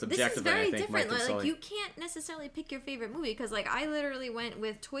going with This is objectively. very I think different. Mike and Like Sully. you can't necessarily pick your favorite movie because like I literally went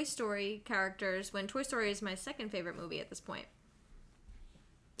with Toy Story characters when Toy Story is my second favorite movie at this point.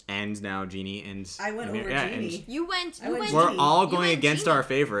 And now Jeannie and I went over yeah, Jeannie. You went. I You went went. We're Jeannie. all You going went against Jeannie. our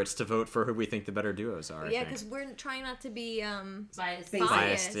favorites to vote for who we think the better duos are. I Yeah, think. because we're trying not to be Biased. Basic.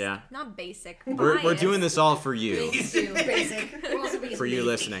 Biased, yeah. Not basic. We're biased. doing this all for you, Basic. We're also being for you lazy.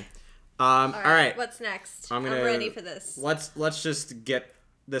 listening. All All right. What's next? I'm gonna- ready for this. Let's just get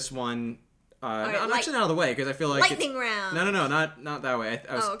this one. right, I'm actually not out of the way because I feel like Lightning round. No, not that way.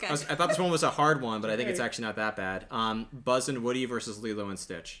 I was, Oh, okay. I thought this one was a hard one, but I think it's actually not that bad. Buzz and Woody versus Lilo and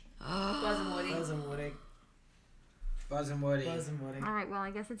Stitch. Buzz and Woody. Buzz and Woody. Buzz and Woody. Buzz and Woody. All right. Well,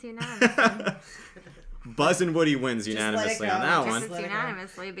 I guess it's unanimous. Buzz and Woody wins let it unanimously go. on that Just one. It's let it go.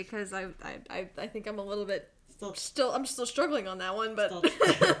 unanimously because I think I'm a little bit Still, I'm still struggling on that one, but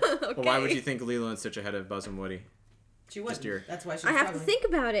Still- okay. Well, why would you think Lilo and Stitch ahead of Buzz and Woody? she wouldn't. your- That's why she's I have to struggling. think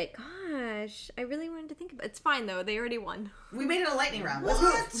about it. Gosh, I really wanted to think about it. It's fine though. They already won. We made it a lightning round. Let's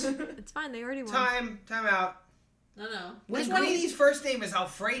What? move. It's fine. They already won. Time out. No. Linguini's first name is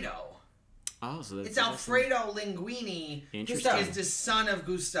Alfredo. Oh, so that's It's Alfredo Linguini. Interesting. Is the son of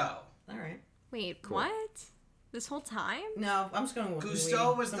Gusteau. All right. Wait, Cool. what? This whole time? No, I'm just going with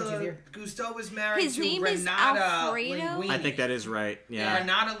Gusteau was So much easier. Gusteau was married His to name is Renata Alfredo? Linguini. I think that is right. Yeah.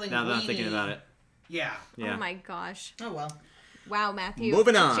 Renata Linguini. Now that I'm thinking about it. Yeah. Yeah. Oh my gosh. Oh well. Wow, Matthew.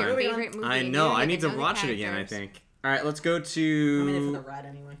 Moving that's on. your Moving on. favorite movie. I and know. you don't I need even to know the watch it again. I characters. think. All right, let's go I'm in it for the to ride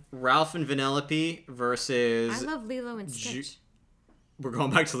anyway. Ralph and Vanellope versus. I love Lilo and Stitch. We're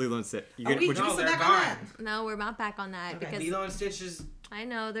going back to Lilo and Stitch. You Are we would you- No, just they're back on gone. that? No, we're not back on that Okay. because Lilo and Stitch has I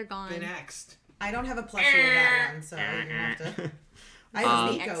know they're gone. been X'd. I don't have a plushie of that one, so you're gonna have to. I have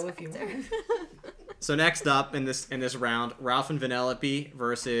X Nico if you Factor. want. So next up in this round, Ralph and Vanellope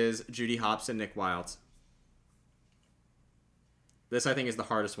versus Judy Hopps and Nick Wilde. This I think is the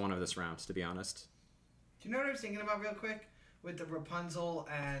hardest one of this round, to be honest. Do you know what I was thinking about real quick? With the Rapunzel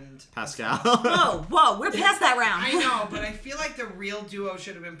and Pascal. Whoa, we're past that round. I know, but I feel like the real duo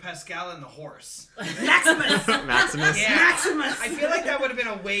should have been Pascal and the horse. Maximus. Maximus. Yeah. Maximus. I feel like that would have been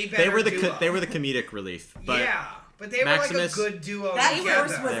a way better They were the duo. they were the comedic relief, but yeah, but they were Maximus- like a good duo That together.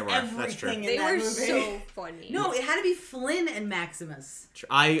 horse was They were, that's true. everything in They that were movie. so funny. No, it had to be Flynn and Maximus.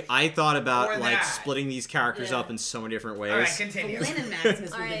 I thought about Or like that. splitting these characters Yeah. up in so many different ways. All right, continue. Flynn and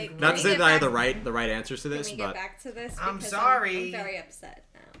Maximus All would have right. been Not to Can say we that I have get the right answers to Can this, we get but back to this? I'm Because sorry. I'm very upset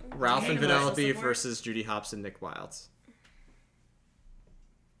now. Ralph and Okay. Vanellope Support. versus Judy Hopps and Nick Wilde.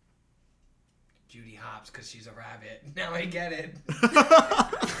 Judy Hopps, because she's a rabbit. Now I get it.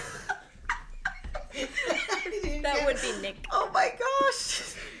 That would be Nick. Oh my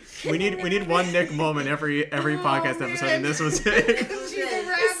gosh. we need one Nick moment every podcast episode, and this was it. She's a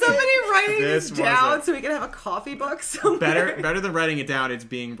rabbit. Is somebody writing This this was down it. so we can have a coffee book somewhere? better than writing it down. It's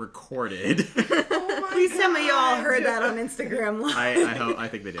being recorded. Oh my Please tell me y'all God. heard that on Instagram Live. I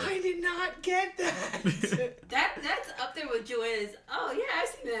think they did. I did not get that. That's up there with Joanna's. Oh yeah, I've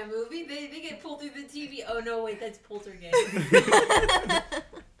seen that movie. They get pulled through the TV. Oh no, wait, that's Poltergeist.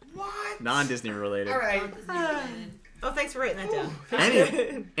 What? Non-Disney related. All right. Oh, thanks for writing that down.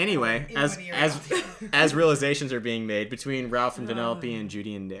 Anyway, as realizations are being made between Ralph and Vanellope and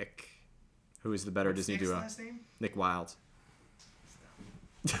Judy and Nick, who is the better Disney Nick's duo? last name? Nick Wilde.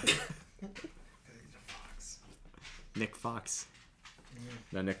 Fox. Nick Fox.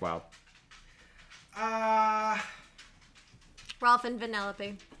 No, Nick Wilde. Ralph and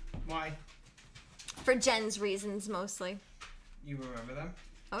Vanellope. Why? For Jen's reasons, mostly. You remember them?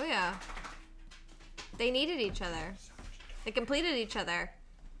 Oh, yeah. They needed each other. They completed each other.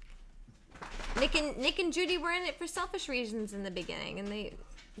 Nick and Judy were in it for selfish reasons in the beginning, and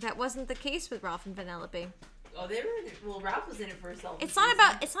that wasn't the case with Ralph and Vanellope. Oh, they were in it. Well, Ralph was in it for himself. It's not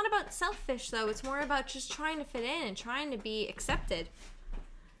about selfish though. It's more about just trying to fit in and trying to be accepted.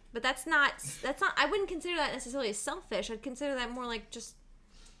 But that's not I wouldn't consider that necessarily selfish. I'd consider that more like just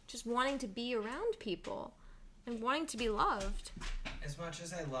wanting to be around people and wanting to be loved. As much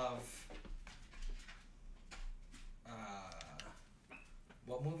as I love.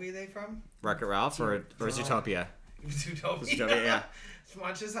 What movie are they from? Wreck-It Ralph or Zootopia? Zootopia. Zootopia, yeah. As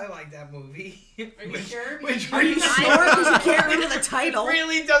much as I like that movie. Are you sure? Which Are you really- sure? Because you can't remember the title.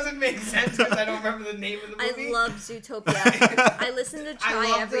 really doesn't make sense because I don't remember the name of the movie. I love Zootopia. I listen to I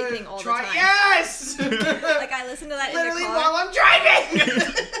Try love Everything all the Try- time. Yes! Like I listen to that Literally in the while car. I'm driving!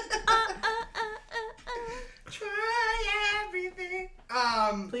 Uh. Try everything.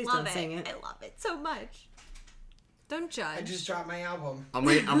 Please Love don't it. sing it. I love it so much. Don't judge. I just dropped my album. I'm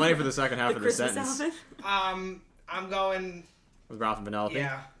waiting for the second half The of the Christmas sentence album. I'm going. with Ralph and Vanellope.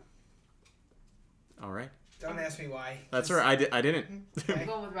 Yeah. All right. Don't ask me why. That's Just- right. I didn't. I'm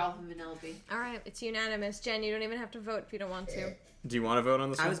going with Ralph and Vanellope. All right, it's unanimous. Jen, you don't even have to vote if you don't want to. Do you want to vote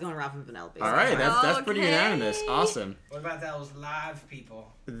on this I one? was going Ralph and Vanellope. All right, that's pretty Okay. unanimous. Awesome. What about those live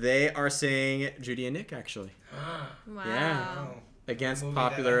people? They are saying Judy and Nick actually Wow. Yeah. Oh. against Movie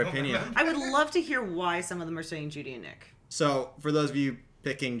popular that I don't opinion. remember. I would love to hear why some of them are saying Judy and Nick. So for those of you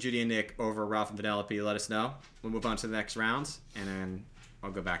picking Judy and Nick over Ralph and Vanellope, let us know. We'll move on to the next round, and then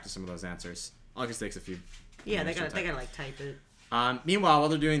I'll go back to some of those answers. I'll just take a few. Yeah, they minutes to gotta type. like type it. Meanwhile, while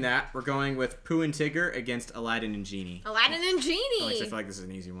they're doing that, we're going with Pooh and Tigger against Aladdin and Genie. Aladdin and I Genie. feel like this is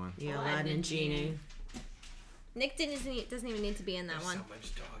an easy one. Yeah, Aladdin Aladdin and and Genie. Genie. Nick doesn't even need to be in that There's one. so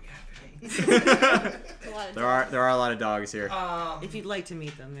much dog happening. It's a lot of There are a lot of dogs here. If you'd like to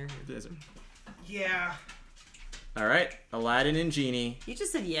meet them, they're here. Yeah. All right, Aladdin and Genie. You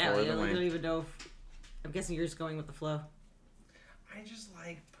just said yeah. For You the don't, win. you don't even know. I'm guessing you're just going with the flow. I just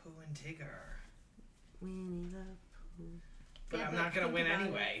like Pooh and Tigger. Winnie the Pooh. But Yeah, I'm but not going to think win about it.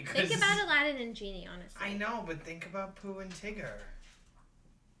 anyway. Think 'cause- about Aladdin and Genie, honestly. I know, but think about Pooh and Tigger.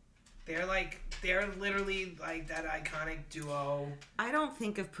 They're literally like that iconic duo. I don't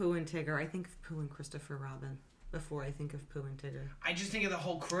think of Pooh and Tigger. I think of Pooh and Christopher Robin before I think of Pooh and Tigger. I just think of the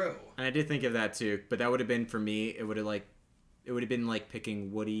whole crew. And I did think of that too, but that would have been for me. It would have been like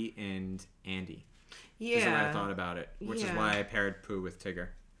picking Woody and Andy. Yeah. Is the way I thought about it, which is Yeah. why I paired Pooh with Tigger.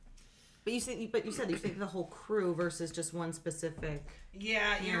 But you said you think of the whole crew versus just one specific.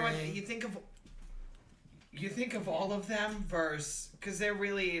 Yeah, you know what? Yeah. You think of all of them versus because they're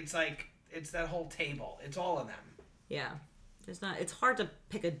really it's that whole table. It's all of them Yeah. There's not. It's hard to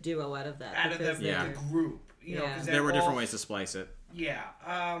pick a duo out of that. out of because the, Yeah. they're- the group. You know, Yeah. 'cause There they're were different all- ways to splice it. Yeah.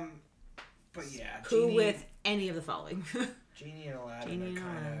 But yeah, Pooh Genie, with any of the following. Genie and Aladdin Genie and are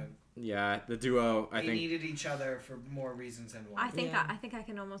kind of Aladdin. Yeah, the duo. I they think needed each other for more reasons than one. I think Yeah. I think I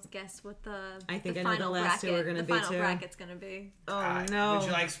can almost guess what the I think the I know the final last two bracket, are gonna the be final too. bracket's gonna be. Oh no. Would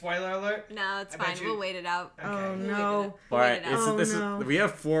you like spoiler alert? No, it's I bet fine. you- We'll wait it out. Okay. Oh We'll no. wait all right. it out. Oh, This no. is we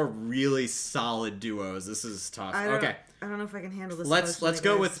have 4 really solid duos. This is tough. I don't, Okay, I don't know if I can handle this. let's emotionally,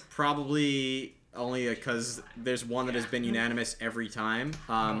 go guys. with probably only because there's one that has been unanimous every time.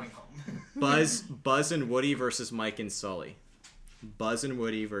 Going home. Buzz and Woody versus Mike and Sully. Buzz and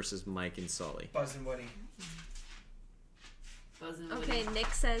Woody versus Mike and Sully. Buzz and Woody. Buzz and Woody. Okay, Nick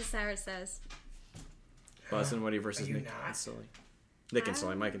says, Sarah says. Buzz and Woody versus Are you Nick not? and Sully. Nick and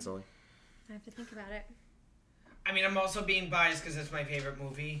Sully. Mike and Sully. I have to think about it. I mean, I'm also being biased because it's my favorite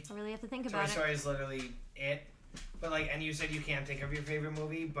movie. I really have to think Toy about it. Story is literally it. But and you said you can't think of your favorite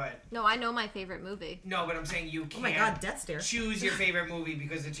movie, but No, I know my favorite movie. no, but I'm saying you Oh can't my God, Death Stare. choose your favorite movie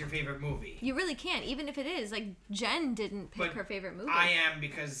because it's your favorite movie. You really can't, even if it is. Like, Jen didn't pick But her favorite movie. I am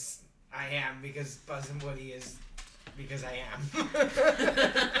because Buzz and Woody is because I am.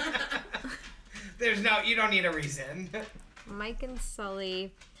 You don't need a reason. Mike and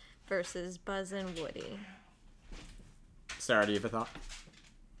Sully versus Buzz and Woody. Sarah, do you have a thought?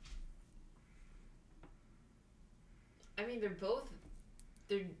 I mean,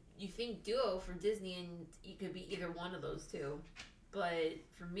 you think duo for Disney, and you could be either one of those two. But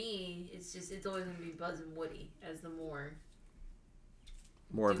for me, it's always gonna be Buzz and Woody as the more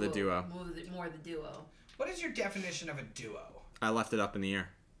More of the duo. More of the duo. What is your definition of a duo? I left it up in the air.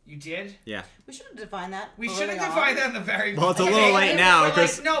 You did? Yeah. We should have defined that. We early should have on. defined that in the very Well, it's a beginning. little late now, But,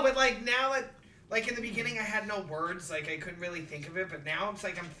 'cause- now that in the beginning I had no words, I couldn't really think of it, but now it's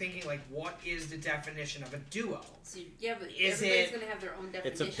I'm thinking what is the definition of a duo? So, yeah, but Is everybody's it- gonna have their own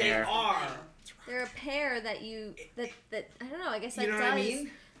It's a definition. pair. They are. They're a pair that I don't know, I guess You that know does what I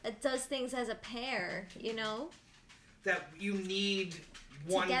mean? it does things as a pair, you know? That you need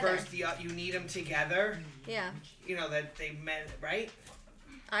one Together. versus the other. You need them together. Yeah. You know that they met, right?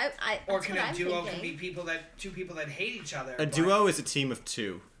 Or that's can what a I'm duo thinking. be two people that hate each other? A but- duo is a team of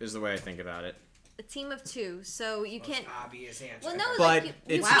 2, is the way I think about it. A team of 2, so you Most can't. obvious answer. Well, no, But like you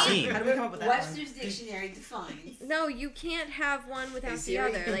it's a can't- team. How do we come up with that? one? Webster's Dictionary defines. No, you can't have one without the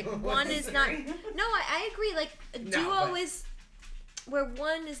Siri? other. Like What one is is not. Siri? No, I agree. Like a No, duo but- is where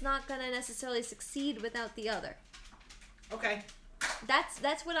one is not gonna necessarily succeed without the other. Okay.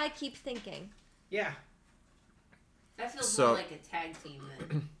 That's what I keep thinking. Yeah. That feels So- more like a tag team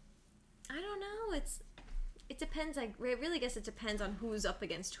then. I don't know. It depends. I really guess it depends on who's up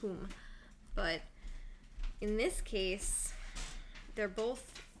against whom. But in this case, they're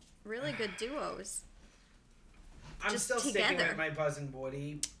both really good duos. I'm Just still sticking together. with my Buzz and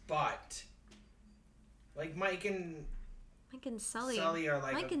Woody, but Mike and Mike and Sully. Sully are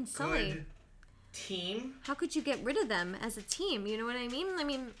Mike a and Sully. good team How could you get rid of them as a team? You know what I mean? I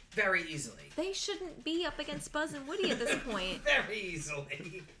mean, very easily. they shouldn't be up against Buzz and Woody at this point. Very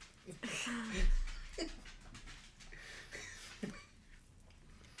easily.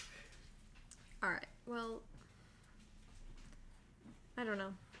 All right. Well, I don't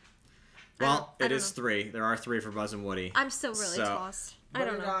know. Well, I it don't is know. 3. There are 3 for Buzz and Woody. I'm still really So- tossed. I What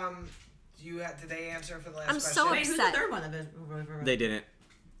don't did, know. did they answer for the last I'm question? so Wait, who's the upset. third one? They didn't.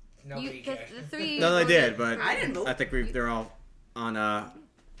 Nobody You, cares. the three. No, they voted did, but for- I didn't vote. I think they're all on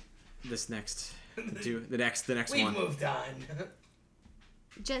this next the next We've one. moved on.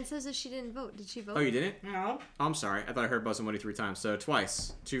 Jen says that she didn't vote. Did she vote? Oh, you didn't? No. Oh, I'm sorry. I thought I heard Buzz and Woody 3 times. So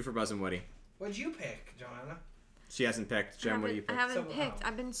twice. 2 for Buzz and Woody. What'd you pick, Joanna? She hasn't picked. I Jen, what do you haven't, I pick? haven't So, picked.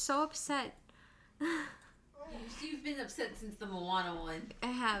 I've been so upset. You've been upset since the Moana one. I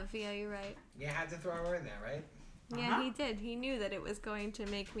have. Yeah, you're right. You had to throw her in there, right? Yeah, he did. He knew that it was going to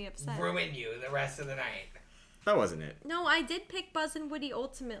make me upset. Ruin you the rest of the night. That wasn't it. No, I did pick Buzz and Woody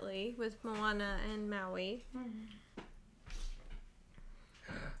ultimately with Moana and Maui.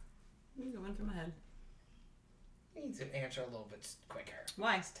 Going through my head. You need to answer a little bit quicker.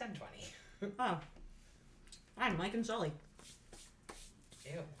 Why? It's 10:20. Oh. I'm Mike and Sully.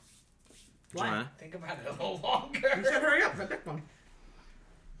 Ew. Why? Joanna? Think about it a little You longer. said hurry up. I picked one.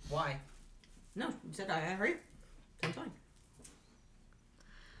 Why? No, you said I hurry up. Same time.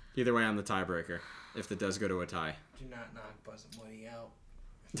 Either way, I'm the tiebreaker. If it does go to a tie. Do not knock Buzz and Woody out.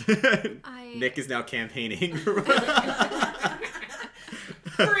 Nick is now campaigning.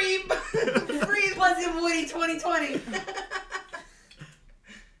 Free Buzz and Woody 2020.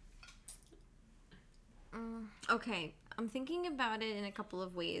 Okay, I'm thinking about it in a couple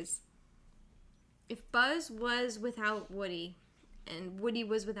of ways. If Buzz was without Woody, and Woody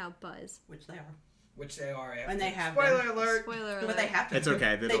was without Buzz, Which they are. Which they are. After. And they have Spoiler been. alert. spoiler alert. But they have to. It's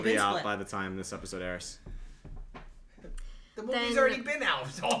okay. They've That'll be been out split. by the time this episode airs. The movie's Then- already been out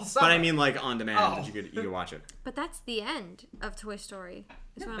all summer. But I mean, like on demand, Oh. that you could watch it. But that's the end of Toy Story.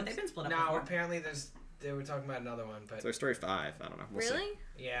 Is No, what but I'm they've been split up No, before. apparently they were talking about another one, but Toy Story 5. I don't know. We'll really?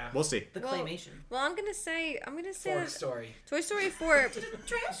 See. yeah. We'll see. The Well- claymation. Well, I'm gonna say Fork that story. Toy Story 4.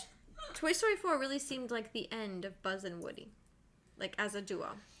 Trash. Toy Story 4 really seemed like the end of Buzz and Woody, like as a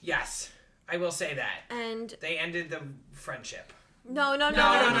duo. Yes, I will say that. And They ended the friendship. no. No. I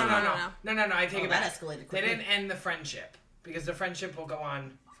take Oh, it that back. escalated They quickly. didn't end the friendship because the friendship will go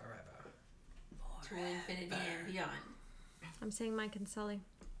on forever. To infinity and beyond. I'm saying Mike and Sully.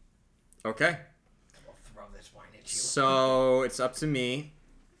 Okay. We'll throw this wine at you. So it's up to me.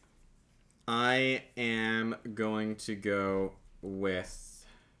 I am going to go with.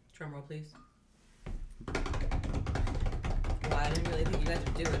 Drum roll, please. Well, I didn't really think you guys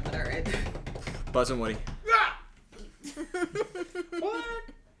would do it, but alright. Buzz and Woody. Ah! What?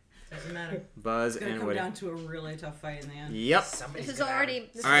 Doesn't matter. Buzz It's gonna and come Woody. down to a really tough fight in the end. Yep. Somebody's This is gonna already-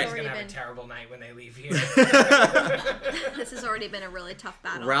 Have, this has somebody's already gonna have been- a terrible night when they leave here. This has already been a really tough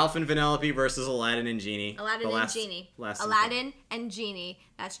battle. Ralph and Vanellope versus Aladdin and Genie. Aladdin The and last- Genie. last Aladdin and Genie.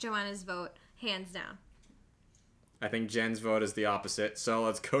 That's Joanna's vote, hands down. I think Jen's vote is the opposite, so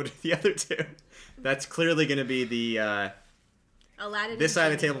let's go to the other two. That's clearly going to be the Aladdin. this and side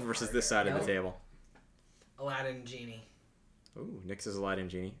of the Genie. table versus this side of Nope. the table. Aladdin and Genie. Ooh, Nick says Aladdin and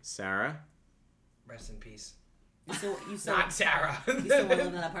Genie. Sarah? Rest in peace. You still Not Sarah. want to live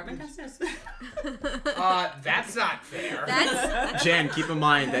in that apartment downstairs? That's not fair. That's Jen, keep in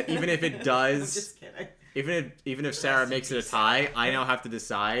mind that even if it I'm does, just kidding. even if Sarah makes it a tie, I now have to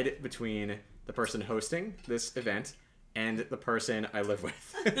decide between the person hosting this event and the person I live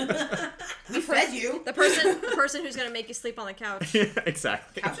with. We fed you. the person who's gonna make you sleep on the couch, Yeah,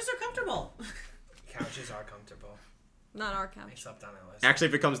 exactly. Couches are comfortable. Couches are comfortable. not our I couch. slept on it last. Actually,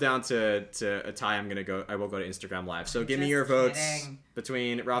 if it comes down to a tie, I will go to Instagram Live. So give me Just your votes kidding.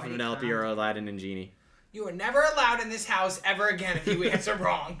 between Ralph and Pretty Vanellope or Aladdin and Genie. You are never allowed in this house ever again if you answer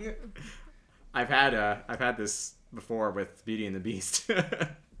wrong. I've had this before with Beauty and the Beast.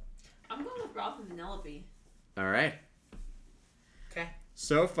 I'm going with Ralph and Vanellope. All right. Okay.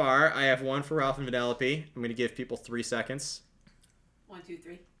 So far, I have one for Ralph and Vanellope. I'm going to give people 3 seconds. 1, 2,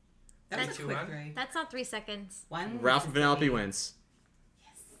 3. That was a Two quick on. three. That's not 3 seconds. One. Ralph and Vanellope wins.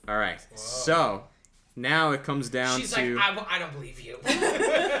 All right. So now it comes down She's to. like, I don't believe you.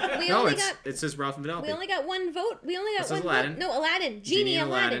 We No, only it's got it says Ralph and Vanellope. we only got one vote. We only got It says one Aladdin. vote. No, Aladdin. Genie Genie, and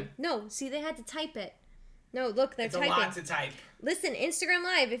Aladdin. Aladdin. No, see, they had to type it. No, look, they're It's a typing. lot to type. Listen, Instagram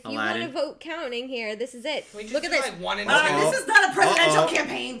Live. If you Aladdin. want to vote counting here, this is it. Can we just Look at do this. like one and Uh-oh. This is not a presidential Uh-oh.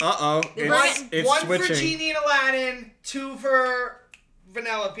 campaign. Uh-oh. One- It's one switching. for Genie and Aladdin, 2 for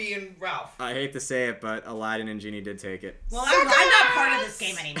Vanellope and Ralph. I hate to say it, but Aladdin and Genie did take it. Well, I'm not part of this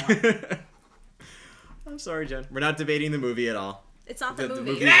game anymore. I'm sorry, Jen. We're not debating the movie at all. It's not the,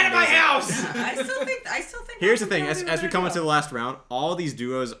 movie. Get out of my house! I still think. Here's the Robin thing: Hood as would we have come been into the better. last round, all these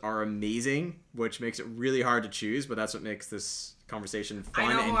duos are amazing, which makes it really hard to choose. But that's what makes this conversation I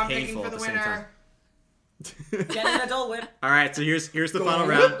fun know who and I'm picking painful for at the the same time. winner. Jenna and Adult Whip. All right, so here's the final on.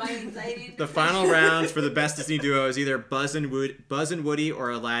 round. My anxiety. The final round for the best Disney duo is either Buzz and Woody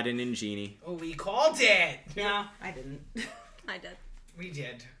or Aladdin and Genie. Oh, we called it. No, I didn't. I did. We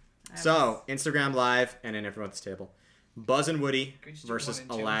did. So Instagram Live and then everyone at this table. Buzz and Woody Could you just do versus 1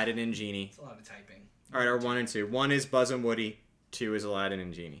 and 2? Aladdin and Genie. It's a lot of typing. All right, or 1 and 2. 1 is Buzz and Woody. 2 is Aladdin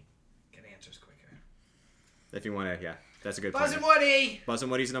and Genie. Get answers quicker. If you want to, yeah, that's a good Buzz point. and Woody, Buzz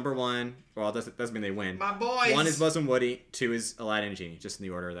and Woody's number 1. Well, doesn't mean they win. my boys. 1 is Buzz and Woody. 2 is Aladdin and Genie, just in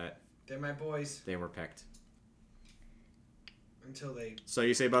the order that They're my boys they were picked. until they. So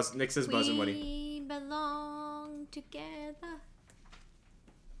you say Buzz. Nick says Buzz and Woody. We belong together.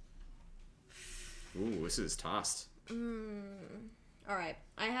 Ooh, this is tossed. All right.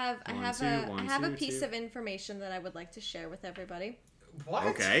 I have a piece of information that I would like to share with everybody. What?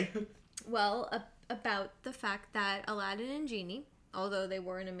 Okay. Well, about the fact that Aladdin and Genie, although they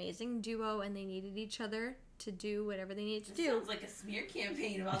were an amazing duo and they needed each other to do whatever they needed to do, Sounds like a smear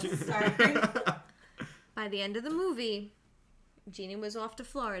campaign about to start. by the end of the movie, Genie was off to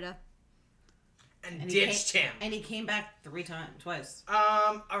Florida. And, And he ditched him. And he came back twice.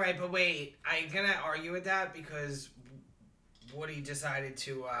 All right, but wait. I'm gonna argue with that because Woody decided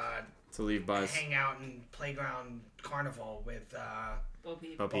to To leave Buzz. hang out in Playground Carnival with Bo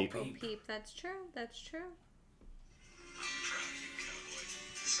Peep. Bo Peep. Bo Peep. Peep, that's true. That's true.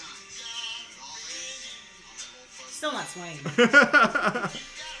 Still not swaying.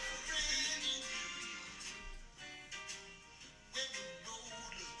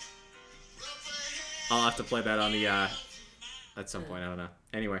 I'll have to play that on the at some point. I don't know.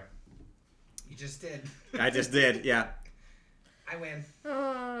 Anyway, You just did. I just did. Yeah. I win.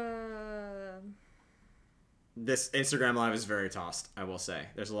 This Instagram Live is very tossed, I will say.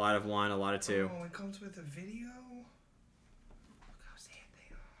 There's a lot of 1, a lot of 2. Oh, it comes with a video. Look how sad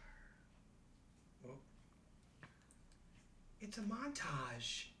they are. Whoa. It's a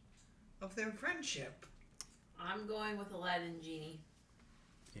montage of their friendship. I'm going with Aladdin and Genie.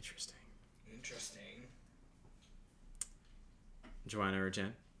 Interesting. Interesting. Joanna or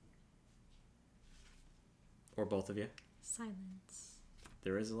Jen? Or both of you? Silence.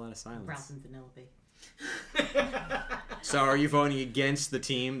 There is a lot of silence. Ralph and Vanellope. So are you voting against the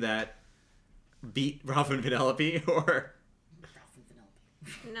team that beat Ralph and Vanellope, or? Ralph and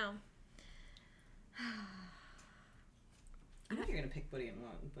Vanellope. No. I know you're gonna pick Woody and Buzz.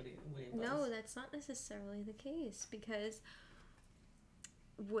 No, that's not necessarily the case because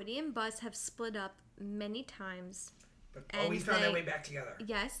Woody and Buzz have split up many times. But And always found their they- way back together.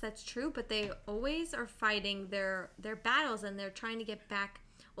 Yes, that's true, but they always are fighting their battles and they're trying to get back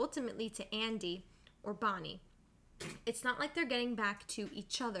ultimately to Andy or Bonnie. It's not like they're getting back to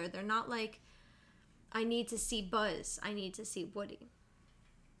each other. They're not like, I need to see Buzz, I need to see Woody.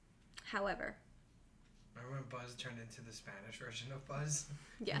 However, Remember when Buzz turned into the Spanish version of Buzz?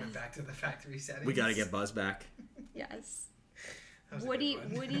 yes, Went back to the factory settings. We gotta get Buzz back. yes. That was a Woody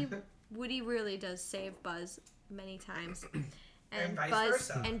good one. Woody really does save Buzz many times. And vice Buzz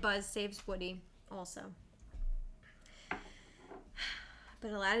versa. and Buzz saves Woody also.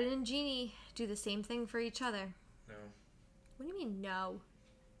 But Aladdin and Genie do the same thing for each other. No. What do you mean no?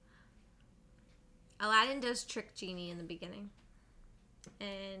 Aladdin does trick Genie in the beginning.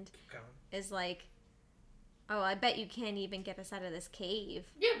 And Keep going. is like, "Oh, I bet you can't even get us out of this cave."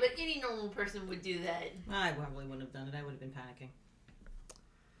 Yeah, but any normal person would do that. I probably wouldn't have done it. I would have been panicking.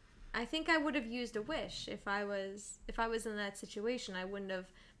 I think I would have used a wish if I was in that situation. I wouldn't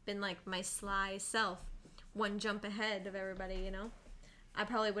have been like my sly self, one jump ahead of everybody, you know? I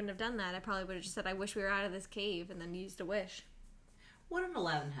probably wouldn't have done that. I probably would have just said, "I wish we were out of this cave," and then used a wish. What did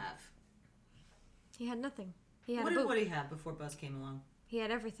Aladdin have? He had nothing. He had What a did boot. Woody have before Buzz came along? He had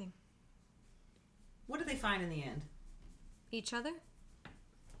everything. What did they find in the end? Each other?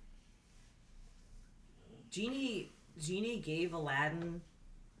 Genie gave Aladdin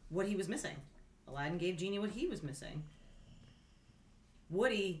what he was missing. Aladdin gave Genie what he was missing.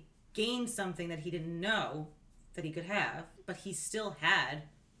 Woody gained something that he didn't know that he could have, but he still had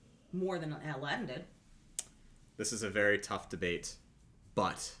more than Aladdin did. This is a very tough debate,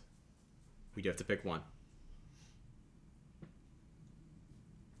 but we do have to pick one.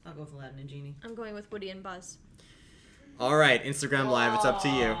 I'll go with Aladdin and Genie. I'm going with Woody and Buzz. All right, Instagram Live, it's up to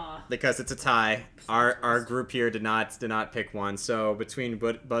you Aw. because it's a tie. Our group here did not pick one. So between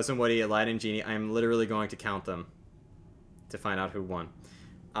Buzz and Woody, Aladdin and Genie, I'm literally going to count them to find out who won.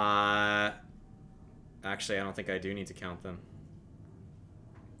 Actually, I don't think I do need to count them.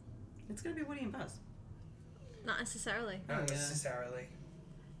 It's gonna be Woody and Buzz. Not necessarily. Not yeah. necessarily.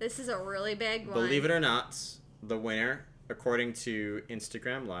 This is a really big one. Believe it or not, the winner, according to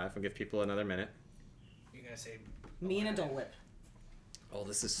Instagram Live, I'll give people another minute. You're gonna say Me and a Dole Whip. Oh,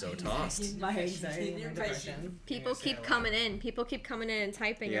 this is so tossed. My anxiety. Your and my depression. People You're gonna say keep it coming in. People keep coming in and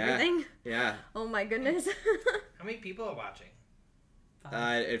typing Yeah. everything. Yeah. Oh my goodness. How many people are watching?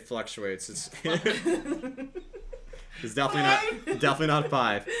 It fluctuates. It's it's definitely not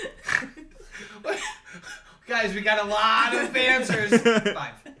 5. Guys, we got a lot of answers.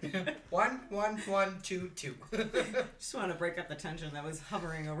 5. 1, 2, 2. Just want to break up the tension that was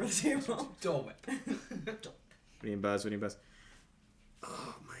hovering over the table. Dole Whip. Woody and Buzz.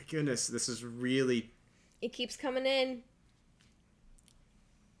 Oh my goodness, this is really. It keeps coming in.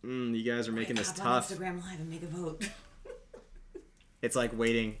 You guys are making this Hop tough. on Instagram Live and make a vote. It's like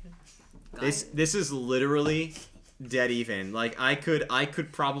waiting. This is literally dead even. Like I could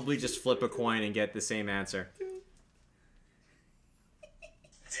probably just flip a coin and get the same answer.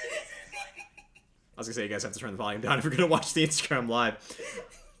 I was gonna say you guys have to turn the volume down if you're gonna watch the Instagram Live.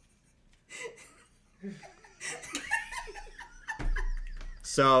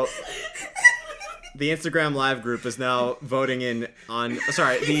 So the Instagram Live group is now voting in on.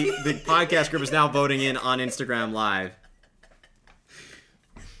 Sorry, the podcast group is now voting in on Instagram Live.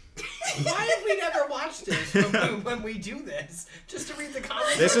 Why have we never watched this when we do this? Just to read the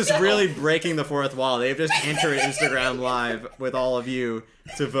comments. This is ourselves? really breaking the fourth wall. They've just entered Instagram Live with all of you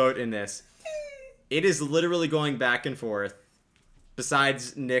to vote in this. It is literally going back and forth.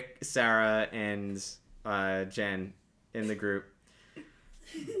 Besides Nick, Sarah, and Jen in the group.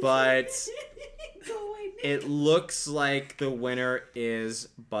 But it looks like the winner is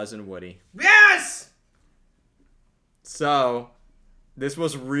Buzz and Woody. Yes! So, this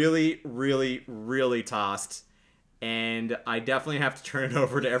was really, really, really tossed. And I definitely have to turn it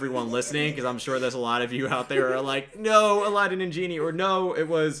over to everyone listening, because I'm sure there's a lot of you out there who are like, no, Aladdin and Genie, or no, it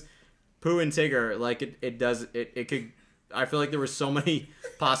was Pooh and Tigger. Like, it could, I feel like there were so many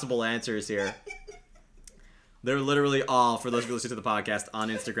possible answers here. They're literally all, for those of you listening to the podcast, on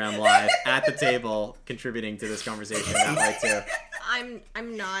Instagram Live, at the table, contributing to this conversation that way, too.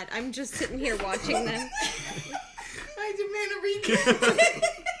 I'm not. I'm just sitting here watching them. I demand a recap.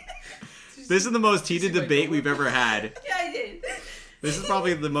 This is the most heated debate we've ever had. Yeah, I did. This is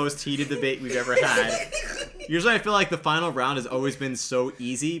probably the most heated debate we've ever had. Usually I feel like the final round has always been so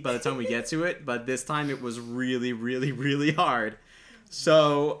easy by the time we get to it, but this time it was really, really, really hard.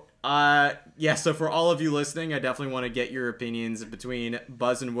 So, so for all of you listening, I definitely want to get your opinions between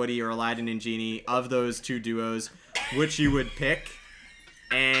Buzz and Woody or Aladdin and Genie. Of those two duos, which you would pick.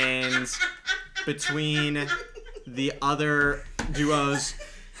 And between the other duos,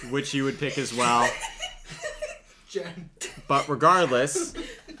 which you would pick as well. Jen. But regardless,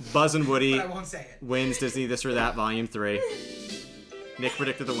 Buzz and Woody But I won't say it. wins Disney This or That Volume 3. Nick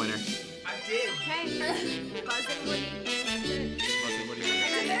predicted the winner. I did. Okay. Buzz and Woody. That's it. Buzz and Woody wins.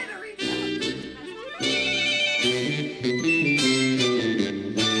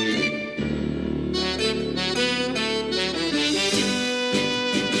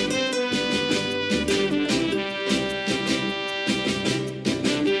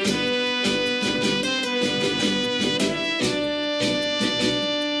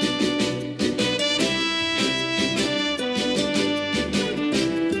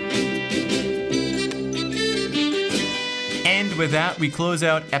 And with that, we close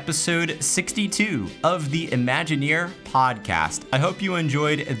out episode 62 of the Imagineer podcast. I hope you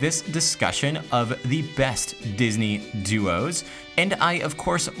enjoyed this discussion of the best Disney duos. And I, of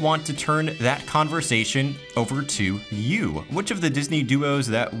course, want to turn that conversation over to you. Which of the Disney duos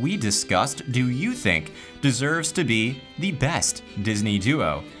that we discussed do you think deserves to be the best Disney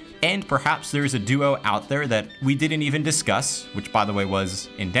duo? And perhaps there's a duo out there that we didn't even discuss, which, by the way, was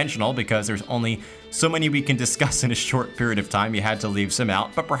intentional because there's only so many we can discuss in a short period of time. You had to leave some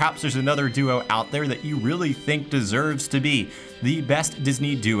out. But perhaps there's another duo out there that you really think deserves to be the best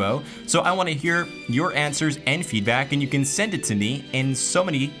Disney duo. So I want to hear your answers and feedback, and you can send it to me in so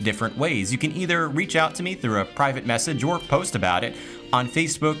many different ways. You can either reach out to me through a private message or post about it on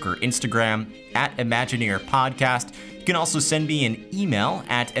Facebook or Instagram at Imagineer Podcast. You can also send me an email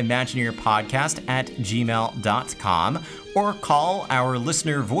at imagineerpodcast@gmail.com or call our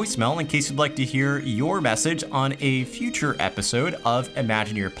listener voicemail in case you'd like to hear your message on a future episode of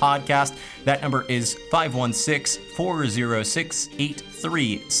Imagineer Podcast. That number is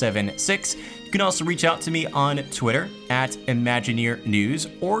 516-406-8376. You can also reach out to me on Twitter at Imagineer News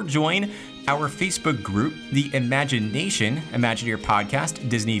or join our Facebook group, the Imagination Imagineer Podcast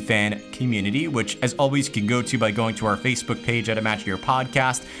Disney Fan Community, which as always you can go to by going to our Facebook page at Imagineer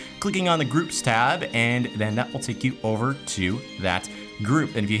Podcast, clicking on the Groups tab, and then that will take you over to that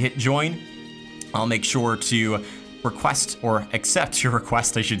group. And if you hit join, I'll make sure to request or accept your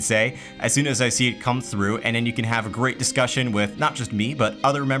request, I should say, as soon as I see it come through, and then you can have a great discussion with not just me, but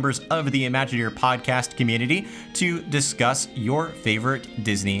other members of the Imagineer Podcast community to discuss your favorite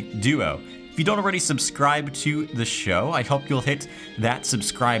Disney duo. If you don't already subscribe to the show, I hope you'll hit that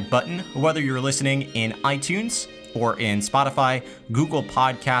subscribe button, whether you're listening in iTunes or in Spotify, Google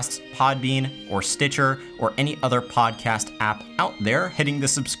Podcasts, Podbean, or Stitcher, or any other podcast app out there. Hitting the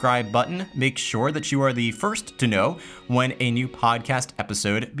subscribe button makes sure that you are the first to know when a new podcast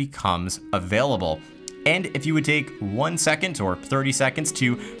episode becomes available. And if you would take 1 second or 30 seconds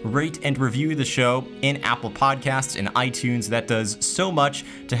to rate and review the show in Apple Podcasts and iTunes, that does so much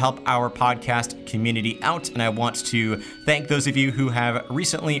to help our podcast community out. And I want to thank those of you who have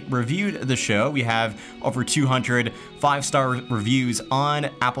recently reviewed the show. We have over 200 5-star reviews on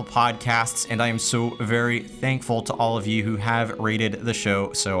Apple Podcasts, and I am so very thankful to all of you who have rated the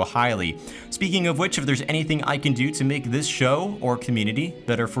show so highly. Speaking of which, if there's anything I can do to make this show or community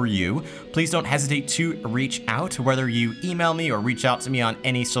better for you, please don't hesitate to reach out, whether you email me or reach out to me on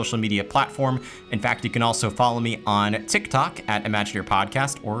any social media platform. In fact, you can also follow me on TikTok at Imagineer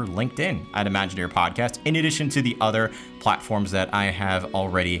Podcast or LinkedIn at Imagineer Podcast, in addition to the other platforms that I have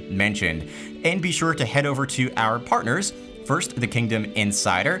already mentioned. And be sure to head over to our partners. First, the Kingdom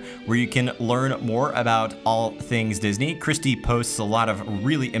Insider, where you can learn more about all things Disney. Christy posts a lot of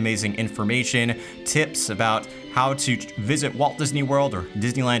really amazing information, tips about how to visit Walt Disney World or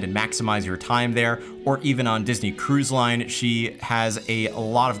Disneyland and maximize your time there, or even on Disney Cruise Line. She has a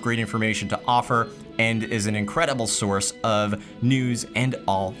lot of great information to offer and is an incredible source of news and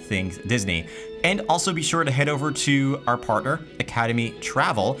all things Disney. And also be sure to head over to our partner, Academy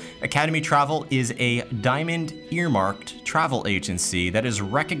Travel. Academy Travel is a diamond earmarked travel agency that is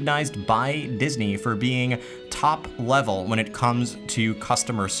recognized by Disney for being top level when it comes to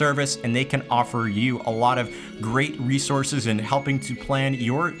customer service, and they can offer you a lot of great resources in helping to plan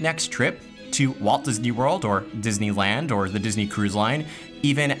your next trip to Walt Disney World or Disneyland or the Disney Cruise Line,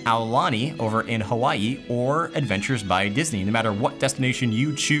 even Aulani over in Hawaii, or Adventures by Disney. No matter what destination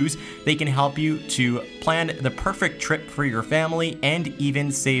you choose, they can help you to plan the perfect trip for your family and even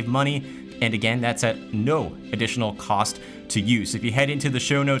save money. And again, that's at no additional cost to you. So if you head into the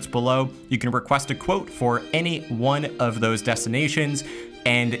show notes below, you can request a quote for any one of those destinations,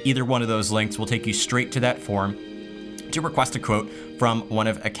 and either one of those links will take you straight to that form to request a quote from one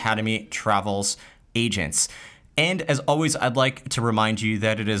of Academy Travel's agents. And as always, I'd like to remind you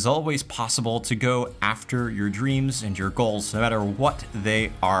that it is always possible to go after your dreams and your goals, no matter what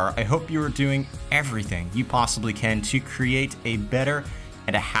they are. I hope you are doing everything you possibly can to create a better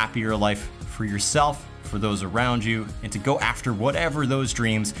and a happier life for yourself, for those around you, and to go after whatever those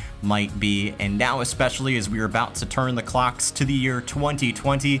dreams might be. And now, especially as we are about to turn the clocks to the year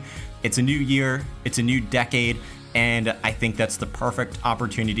 2020, it's a new year, it's a new decade, and I think that's the perfect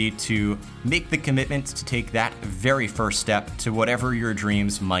opportunity to make the commitment to take that very first step to whatever your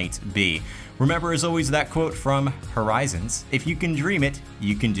dreams might be. Remember, as always, that quote from Horizons: if you can dream it,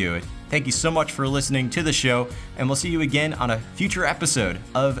 you can do it. Thank you so much for listening to the show, and we'll see you again on a future episode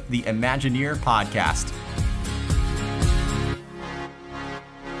of the Imagineer Podcast.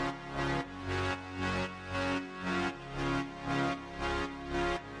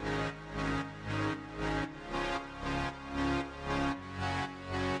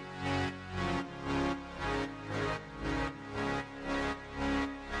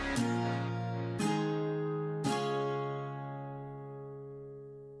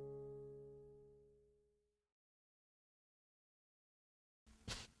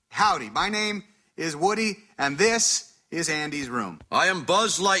 Howdy, my name is Woody, and this is Andy's room. I am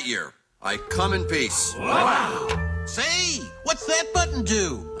Buzz Lightyear. I come in peace. Wow! Say, what's that button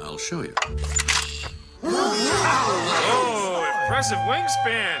do? I'll show you. Oh, impressive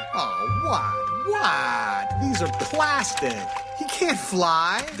wingspan. Oh, what? These are plastic. He can't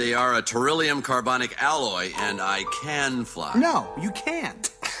fly. They are a beryllium carbonic alloy, and I can fly. No, you can't.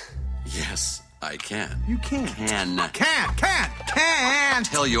 Yes, I can. You can't. Can't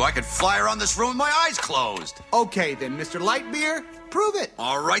tell you I could fly around this room with my eyes closed. Okay then, Mr. Lightbeer, prove it.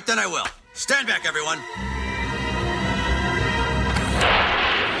 All right, then I will. Stand back, everyone.